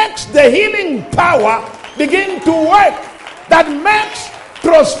makes the healing power begin to work. That makes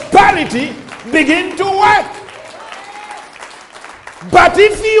prosperity begin to work. But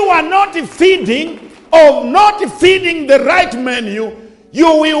if you are not feeding or not feeding the right menu, you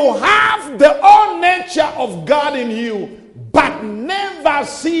will have the whole nature of God in you, but never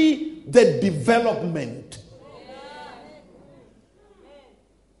see the development.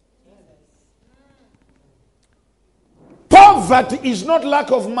 Poverty is not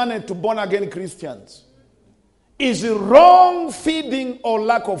lack of money to born again Christians. It's wrong feeding or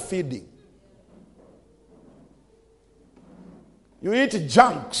lack of feeding. You eat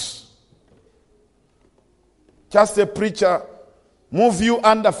junks. Just a preacher move you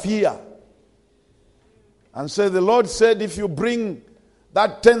under fear and say, the Lord said, if you bring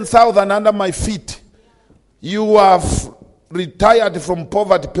that 10,000 under my feet, you have retired from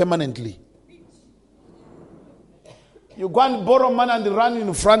poverty permanently. You go and borrow money and run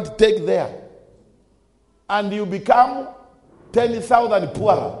in front, take there. And you become 10,000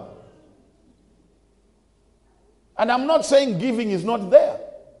 poorer. And I'm not saying giving is not there.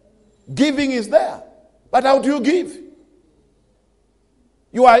 Giving is there. But how do you give?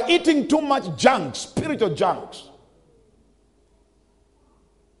 You are eating too much junk, spiritual junks.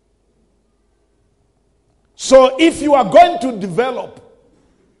 So if you are going to develop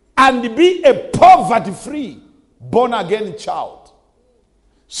and be a poverty-free, born-again child,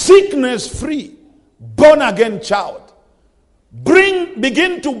 sickness-free, born-again child,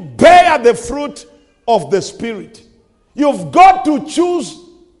 begin to bear the fruit of the Spirit, you've got to choose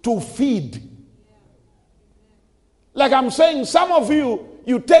to feed. Like I'm saying, some of you,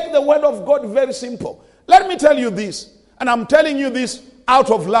 you take the word of God very simple. Let me tell you this, and I'm telling you this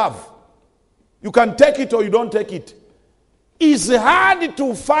out of love. You can take it or you don't take it. It's hard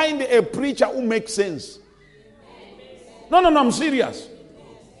to find a preacher who makes sense. No, I'm serious.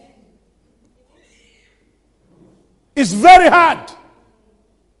 It's very hard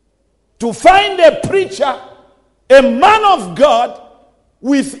to find a preacher, a man of God,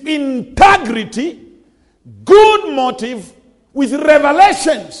 with integrity, good motive, with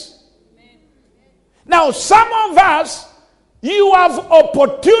revelations. Now, some of us, you have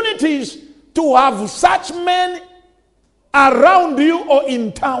opportunities to have such men around you or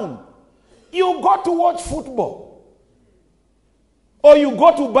in town. You go to watch football, or you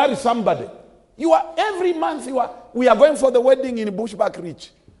go to bury somebody. Every month we are going for the wedding in Bushback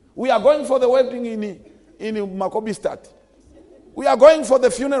Ridge. We are going for the wedding in Macobistat. We are going for the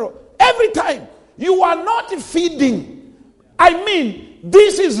funeral. Every time. You are not feeding. I mean,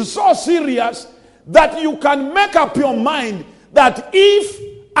 this is so serious that you can make up your mind that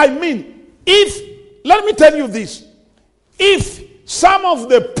let me tell you this. If some of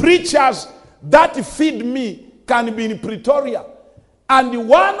the preachers that feed me can be in Pretoria, and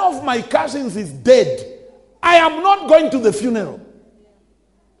one of my cousins is dead, I am not going to the funeral.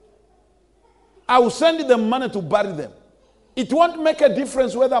 I will send them money to bury them. It won't make a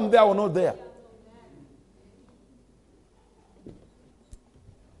difference whether I'm there or not there.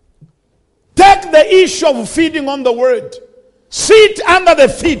 Take the issue of feeding on the word. Sit under the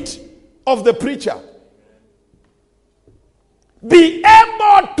feet of the preacher. Be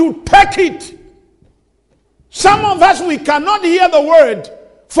able to take it. Some of us, we cannot hear the word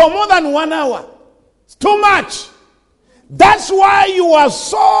for more than 1 hour. It's too much. That's why you are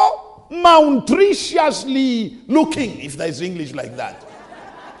so malnourished looking, if there is English like that.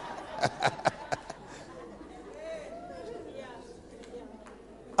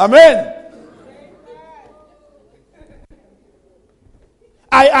 Amen.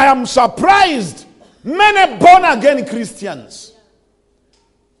 I am surprised many born-again Christians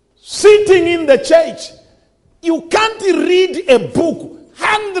sitting in the church. You can't read a book,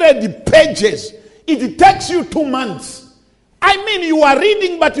 100 pages. It takes you 2 months. I mean, you are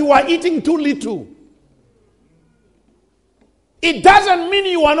reading, but you are eating too little. It doesn't mean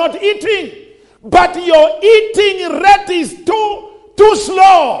you are not eating, but your eating rate is too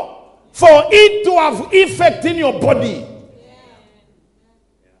slow for it to have effect in your body.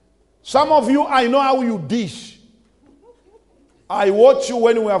 Some of you, I know how you dish. I watch you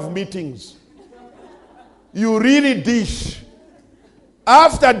when we have meetings. You really dish.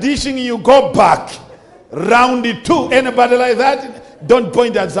 After dishing, you go back. Round it two. Anybody like that? Don't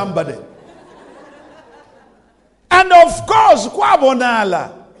point at somebody. And of course,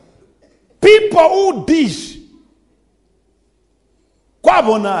 kwabonala. People who dish.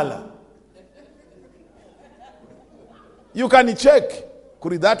 Kwabonala. You can check.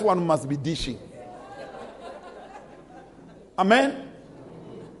 That one must be dishing. Amen?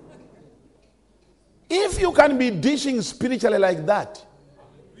 If you can be dishing spiritually like that,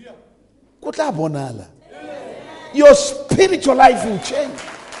 your spiritual life will change.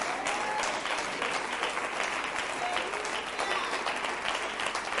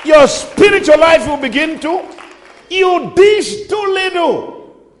 Your spiritual life will begin to. You dish too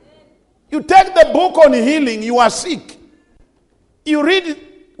little. You take the book on healing, you are sick. You read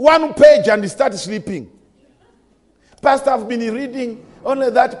 1 page and you start sleeping. Pastor, I've been reading only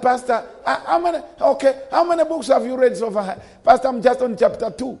that, Pastor. How many books have you read so far? Pastor, I'm just on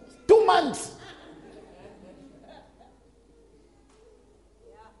chapter 2. 2 months.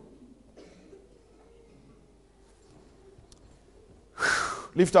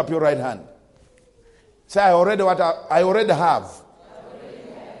 Lift up your right hand. Say, I already have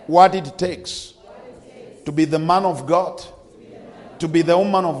what it takes to be the man of God, to be the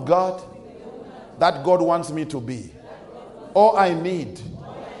woman of God that God wants me to be. All I need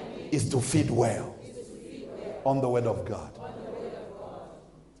is to feed well on the word of God.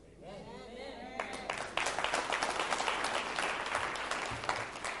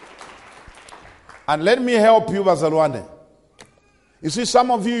 And let me help you, Bazalwane. You see, some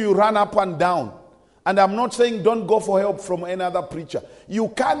of you run up and down. And I'm not saying don't go for help from any other preacher. You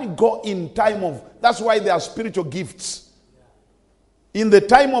can't go in time of... That's why there are spiritual gifts. In the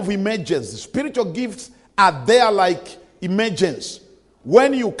time of emergence, spiritual gifts are there like emergence.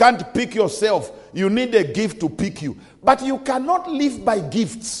 When you can't pick yourself, you need a gift to pick you. But you cannot live by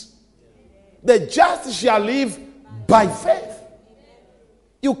gifts. The just shall live by faith.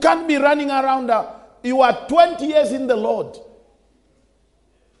 You can't be running around. You are 20 years in the Lord.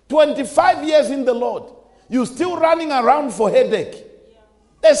 25 years in the Lord. You're still running around for headache.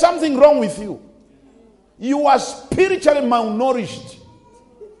 There's something wrong with you. You are spiritually malnourished.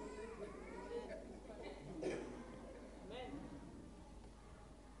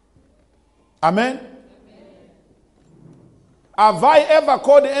 Amen? Have I ever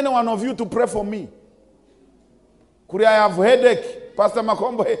called any one of you to pray for me? Could I have headache? Pastor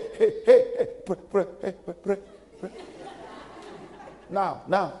Makombo, hey, pray. Now.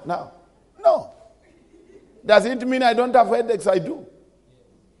 No. Does it mean I don't have headaches? I do.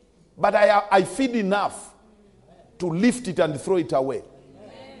 But I feed enough to lift it and throw it away.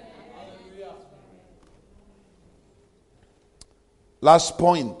 Last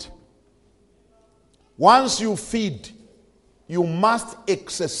point. Once you feed, you must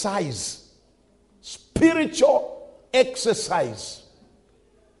exercise. Spiritual exercise.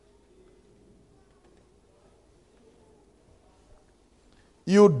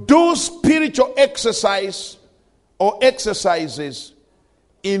 You do spiritual exercise or exercises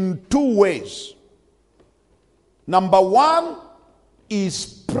in two ways. Number one is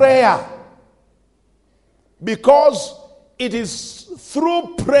prayer. Because it is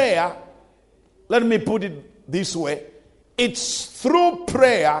through prayer, let me put it this way, it's through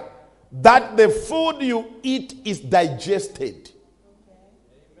prayer that the food you eat is digested.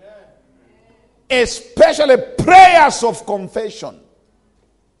 Amen. Especially prayers of confession.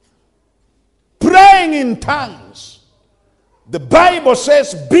 Praying in tongues. The Bible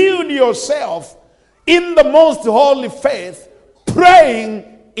says, build yourself in the most holy faith, praying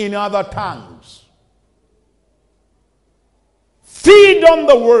in other tongues. Feed on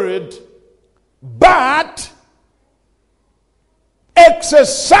the word, but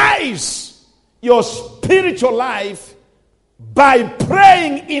exercise your spiritual life by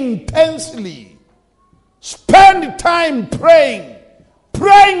praying intensely. Spend time praying.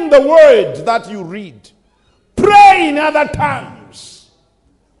 Praying the word that you read. Pray in other tongues.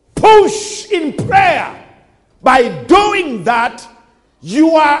 Push in prayer. By doing that,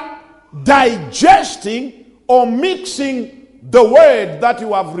 you are digesting or mixing the word that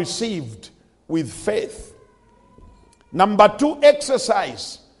you have received with faith. Number two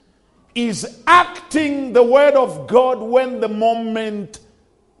exercise is acting the word of God when the moment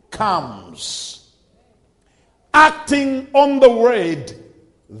comes. Acting on the word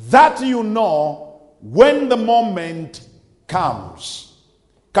that you know when the moment comes.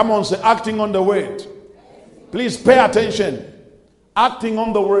 Come on, say acting on the word. Please pay attention. Acting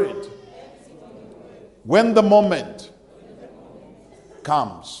on the word when the moment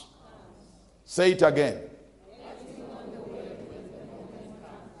comes. Say it again.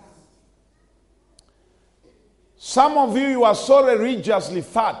 Some of you are so religiously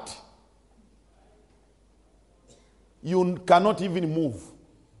fat, you cannot even move.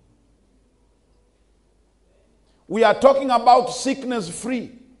 We are talking about sickness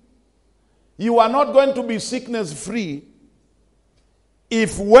free. You are not going to be sickness free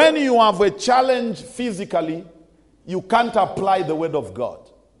if when you have a challenge physically, you can't apply the word of God.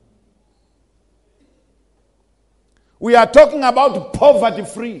 We are talking about poverty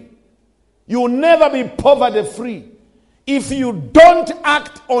free. You will never be poverty free if you don't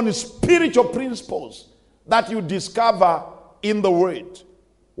act on spiritual principles that you discover in the word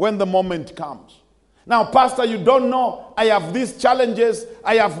when the moment comes. Now, Pastor, you don't know, I have these challenges,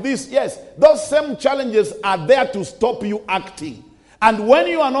 I have this. Yes, those same challenges are there to stop you acting. And when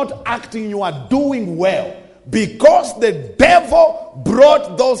you are not acting, you are doing well. Because the devil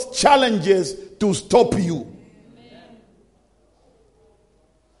brought those challenges to stop you.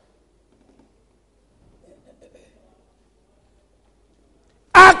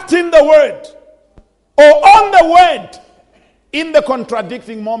 Act in the word or on the word in the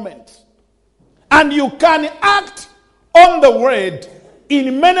contradicting moments. And you can act on the word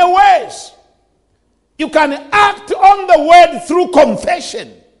in many ways. You can act on the word through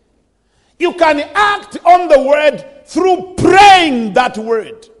confession. You can act on the word through praying that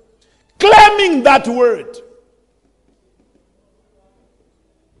word, claiming that word.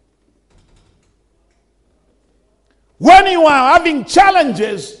 When you are having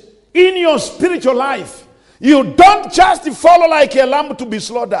challenges in your spiritual life, you don't just follow like a lamb to be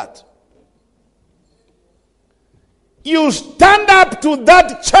slaughtered. You stand up to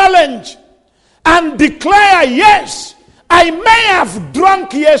that challenge and declare, yes, I may have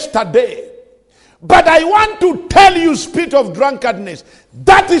drunk yesterday, but I want to tell you, spirit of drunkenness,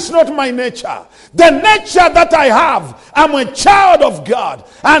 that is not my nature. The nature that I have, I'm a child of God,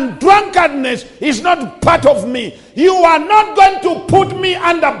 and drunkenness is not part of me. You are not going to put me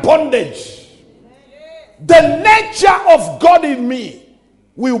under bondage. The nature of God in me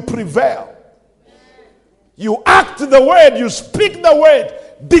will prevail. You act the word, you speak the word,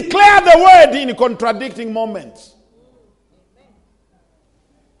 declare the word in contradicting moments.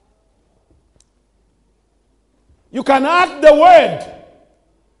 You can act the word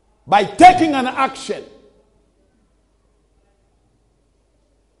by taking an action.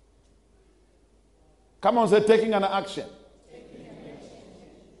 Come on, say taking an action.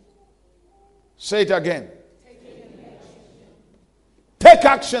 Say it again. Take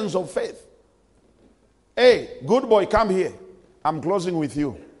actions of faith. Hey, good boy, come here. I'm closing with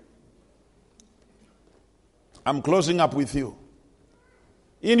you. I'm closing up with you.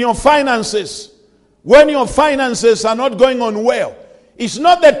 In your finances, when your finances are not going on well, it's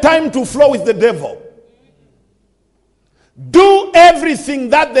not the time to flow with the devil. Do everything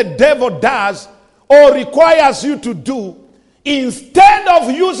that the devil does or requires you to do. Instead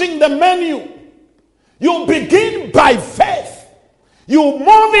of using the menu, you begin by faith. You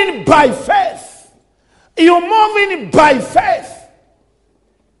move in by faith. You move in by faith.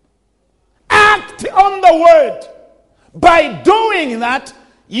 Act on the word. By doing that,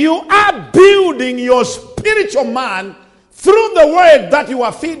 you are building your spiritual man through the word that you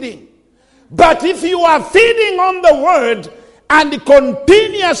are feeding. But if you are feeding on the word and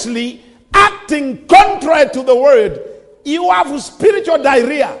continuously acting contrary to the word, you have spiritual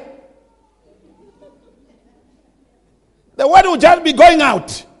diarrhea. The word will just be going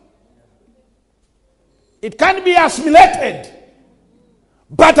out. It can't be assimilated.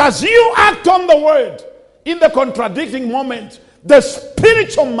 But as you act on the word in the contradicting moment, the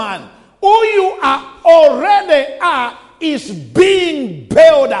spiritual man who you already are is being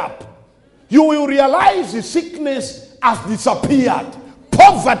built up. You will realize the sickness has disappeared.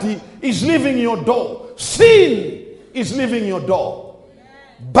 Poverty is leaving your door. Sin is leaving your door.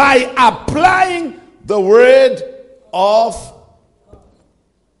 By applying the word of,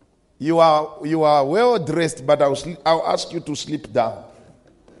 you are well dressed, but I'll ask you to sleep down.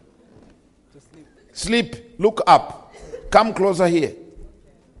 Sleep. Look up. Come closer here.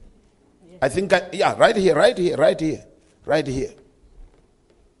 I think right here.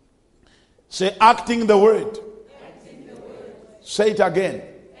 Say acting the word. Say it again.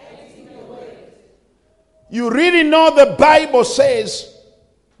 You really know the Bible says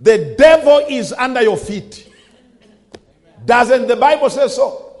the devil is under your feet. Doesn't the Bible say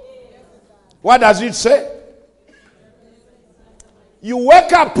so? What does it say? You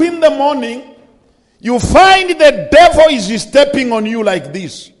wake up in the morning, you find the devil is stepping on you like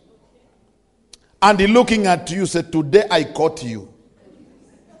this. And he looking at you, say, today I caught you.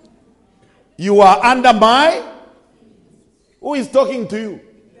 You are under my... Who is talking to you?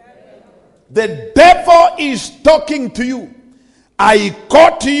 The devil is talking to you. I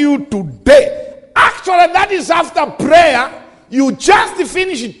caught you today. Actually, that is after prayer. You just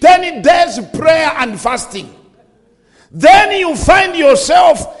finished 10 days prayer and fasting. Then you find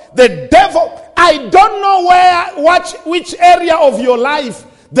yourself, the devil, I don't know which area of your life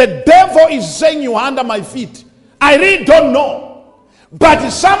the devil is saying you are under my feet. I really don't know. But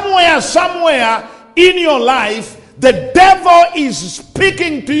somewhere in your life, the devil is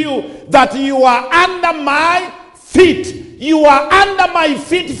speaking to you that you are under my feet. You are under my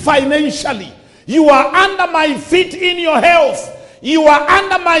feet financially. You are under my feet in your health. You are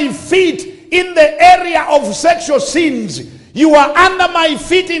under my feet in the area of sexual sins. You are under my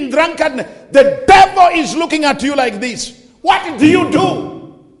feet in drunkenness. The devil is looking at you like this. What do you do?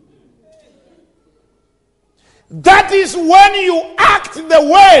 That is when you act the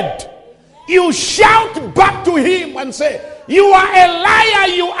word. You shout back to him and say, you are a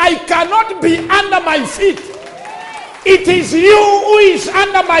liar. I cannot be under my feet. It is you who is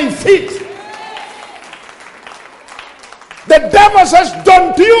under my feet. The devil says,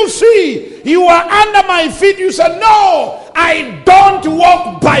 don't you see? You are under my feet. You say, no, I don't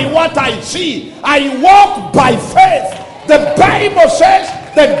walk by what I see. I walk by faith. The Bible says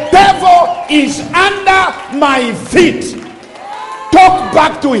the devil is under my feet. Talk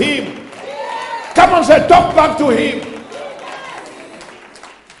back to him. Come on, say, talk back to him.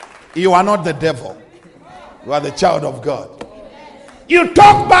 You are not the devil. You are the child of God. You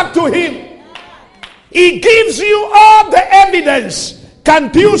talk back to him. He gives you all the evidence.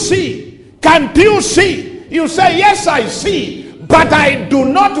 Can't you see? Can't you see? You say, yes, I see, but I do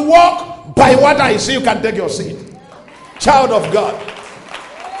not walk by what I see. You can take your seat. Child of God.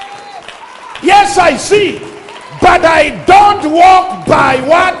 Yes, I see, but I don't walk by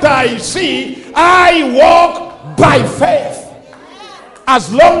what I see. I walk by faith.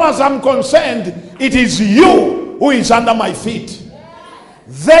 As long as I'm concerned, it is you who is under my feet.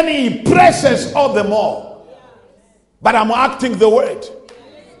 Then he presses all the more. But I'm acting the word.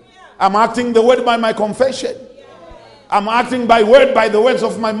 I'm acting the word by my confession. I'm acting by word by the words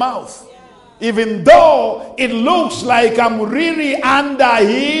of my mouth. Even though it looks like I'm really under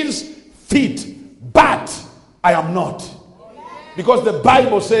his feet, but I am not. Because the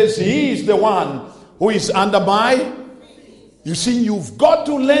Bible says he is the one who is under my. You see, you've got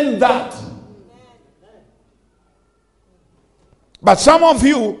to learn that. But some of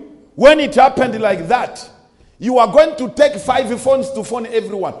you, when it happened like that, you are going to take 5 phones to phone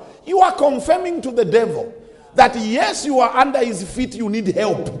everyone. You are confirming to the devil that yes, you are under his feet, you need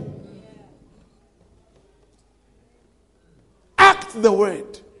help. Act the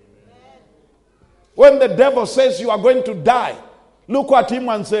word. When the devil says you are going to die, look at him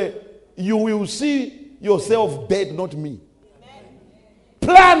and say, you will see yourself dead, not me.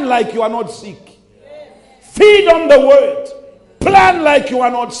 Plan like you are not sick. Feed on the word. Plan like you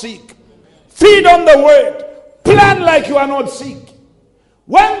are not sick. Feed on the word. Plan like you are not sick.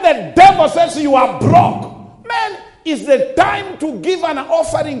 When the devil says you are broke, man, it's the time to give an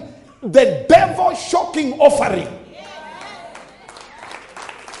offering, the devil shocking offering.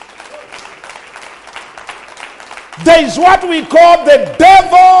 There is what we call the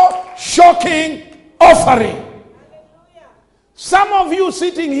devil shocking offering. Some of you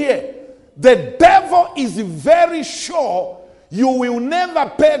sitting here, the devil is very sure you will never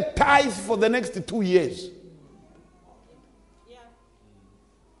pay tithe for the next 2 years.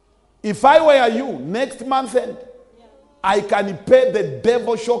 If I were you, next month end, I can pay the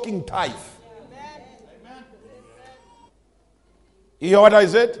devil shocking tithe. You hear what I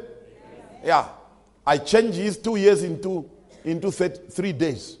said? Yeah. I change his 2 years into 3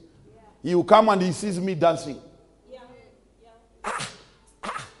 days. He will come and he sees me dancing.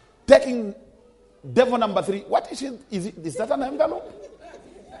 Taking devil number 3. What is it? Is that an envelope?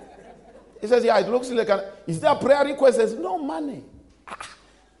 He says, yeah, it looks like is there a prayer request? He says, no money.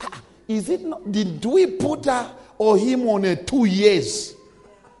 Is it not? Did we put her or him on a 2 years?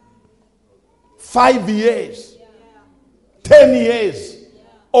 5 years? 10 years?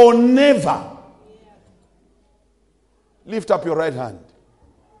 Or never? Lift up your right hand.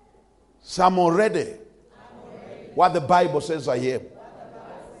 Some already. What the Bible says I am.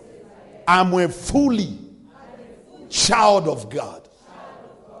 I'm a fully child of God.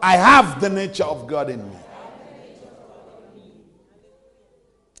 I have the nature of God in me.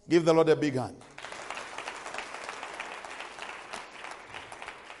 Give the Lord a big hand.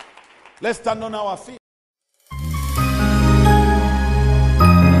 Let's stand on our feet.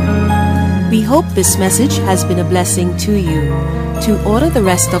 We hope this message has been a blessing to you. To order the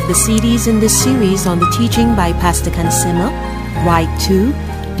rest of the CDs in this series on the teaching by Pastor Kansema, write to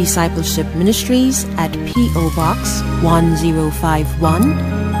Discipleship Ministries at P.O. Box 1051,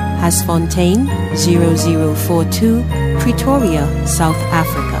 Hasfontein 0042, Pretoria, South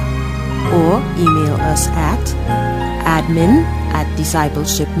Africa. Or email us at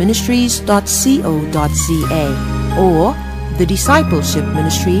admin@discipleshipministries.co.za or the Discipleship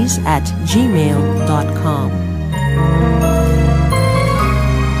Ministries at gmail.com.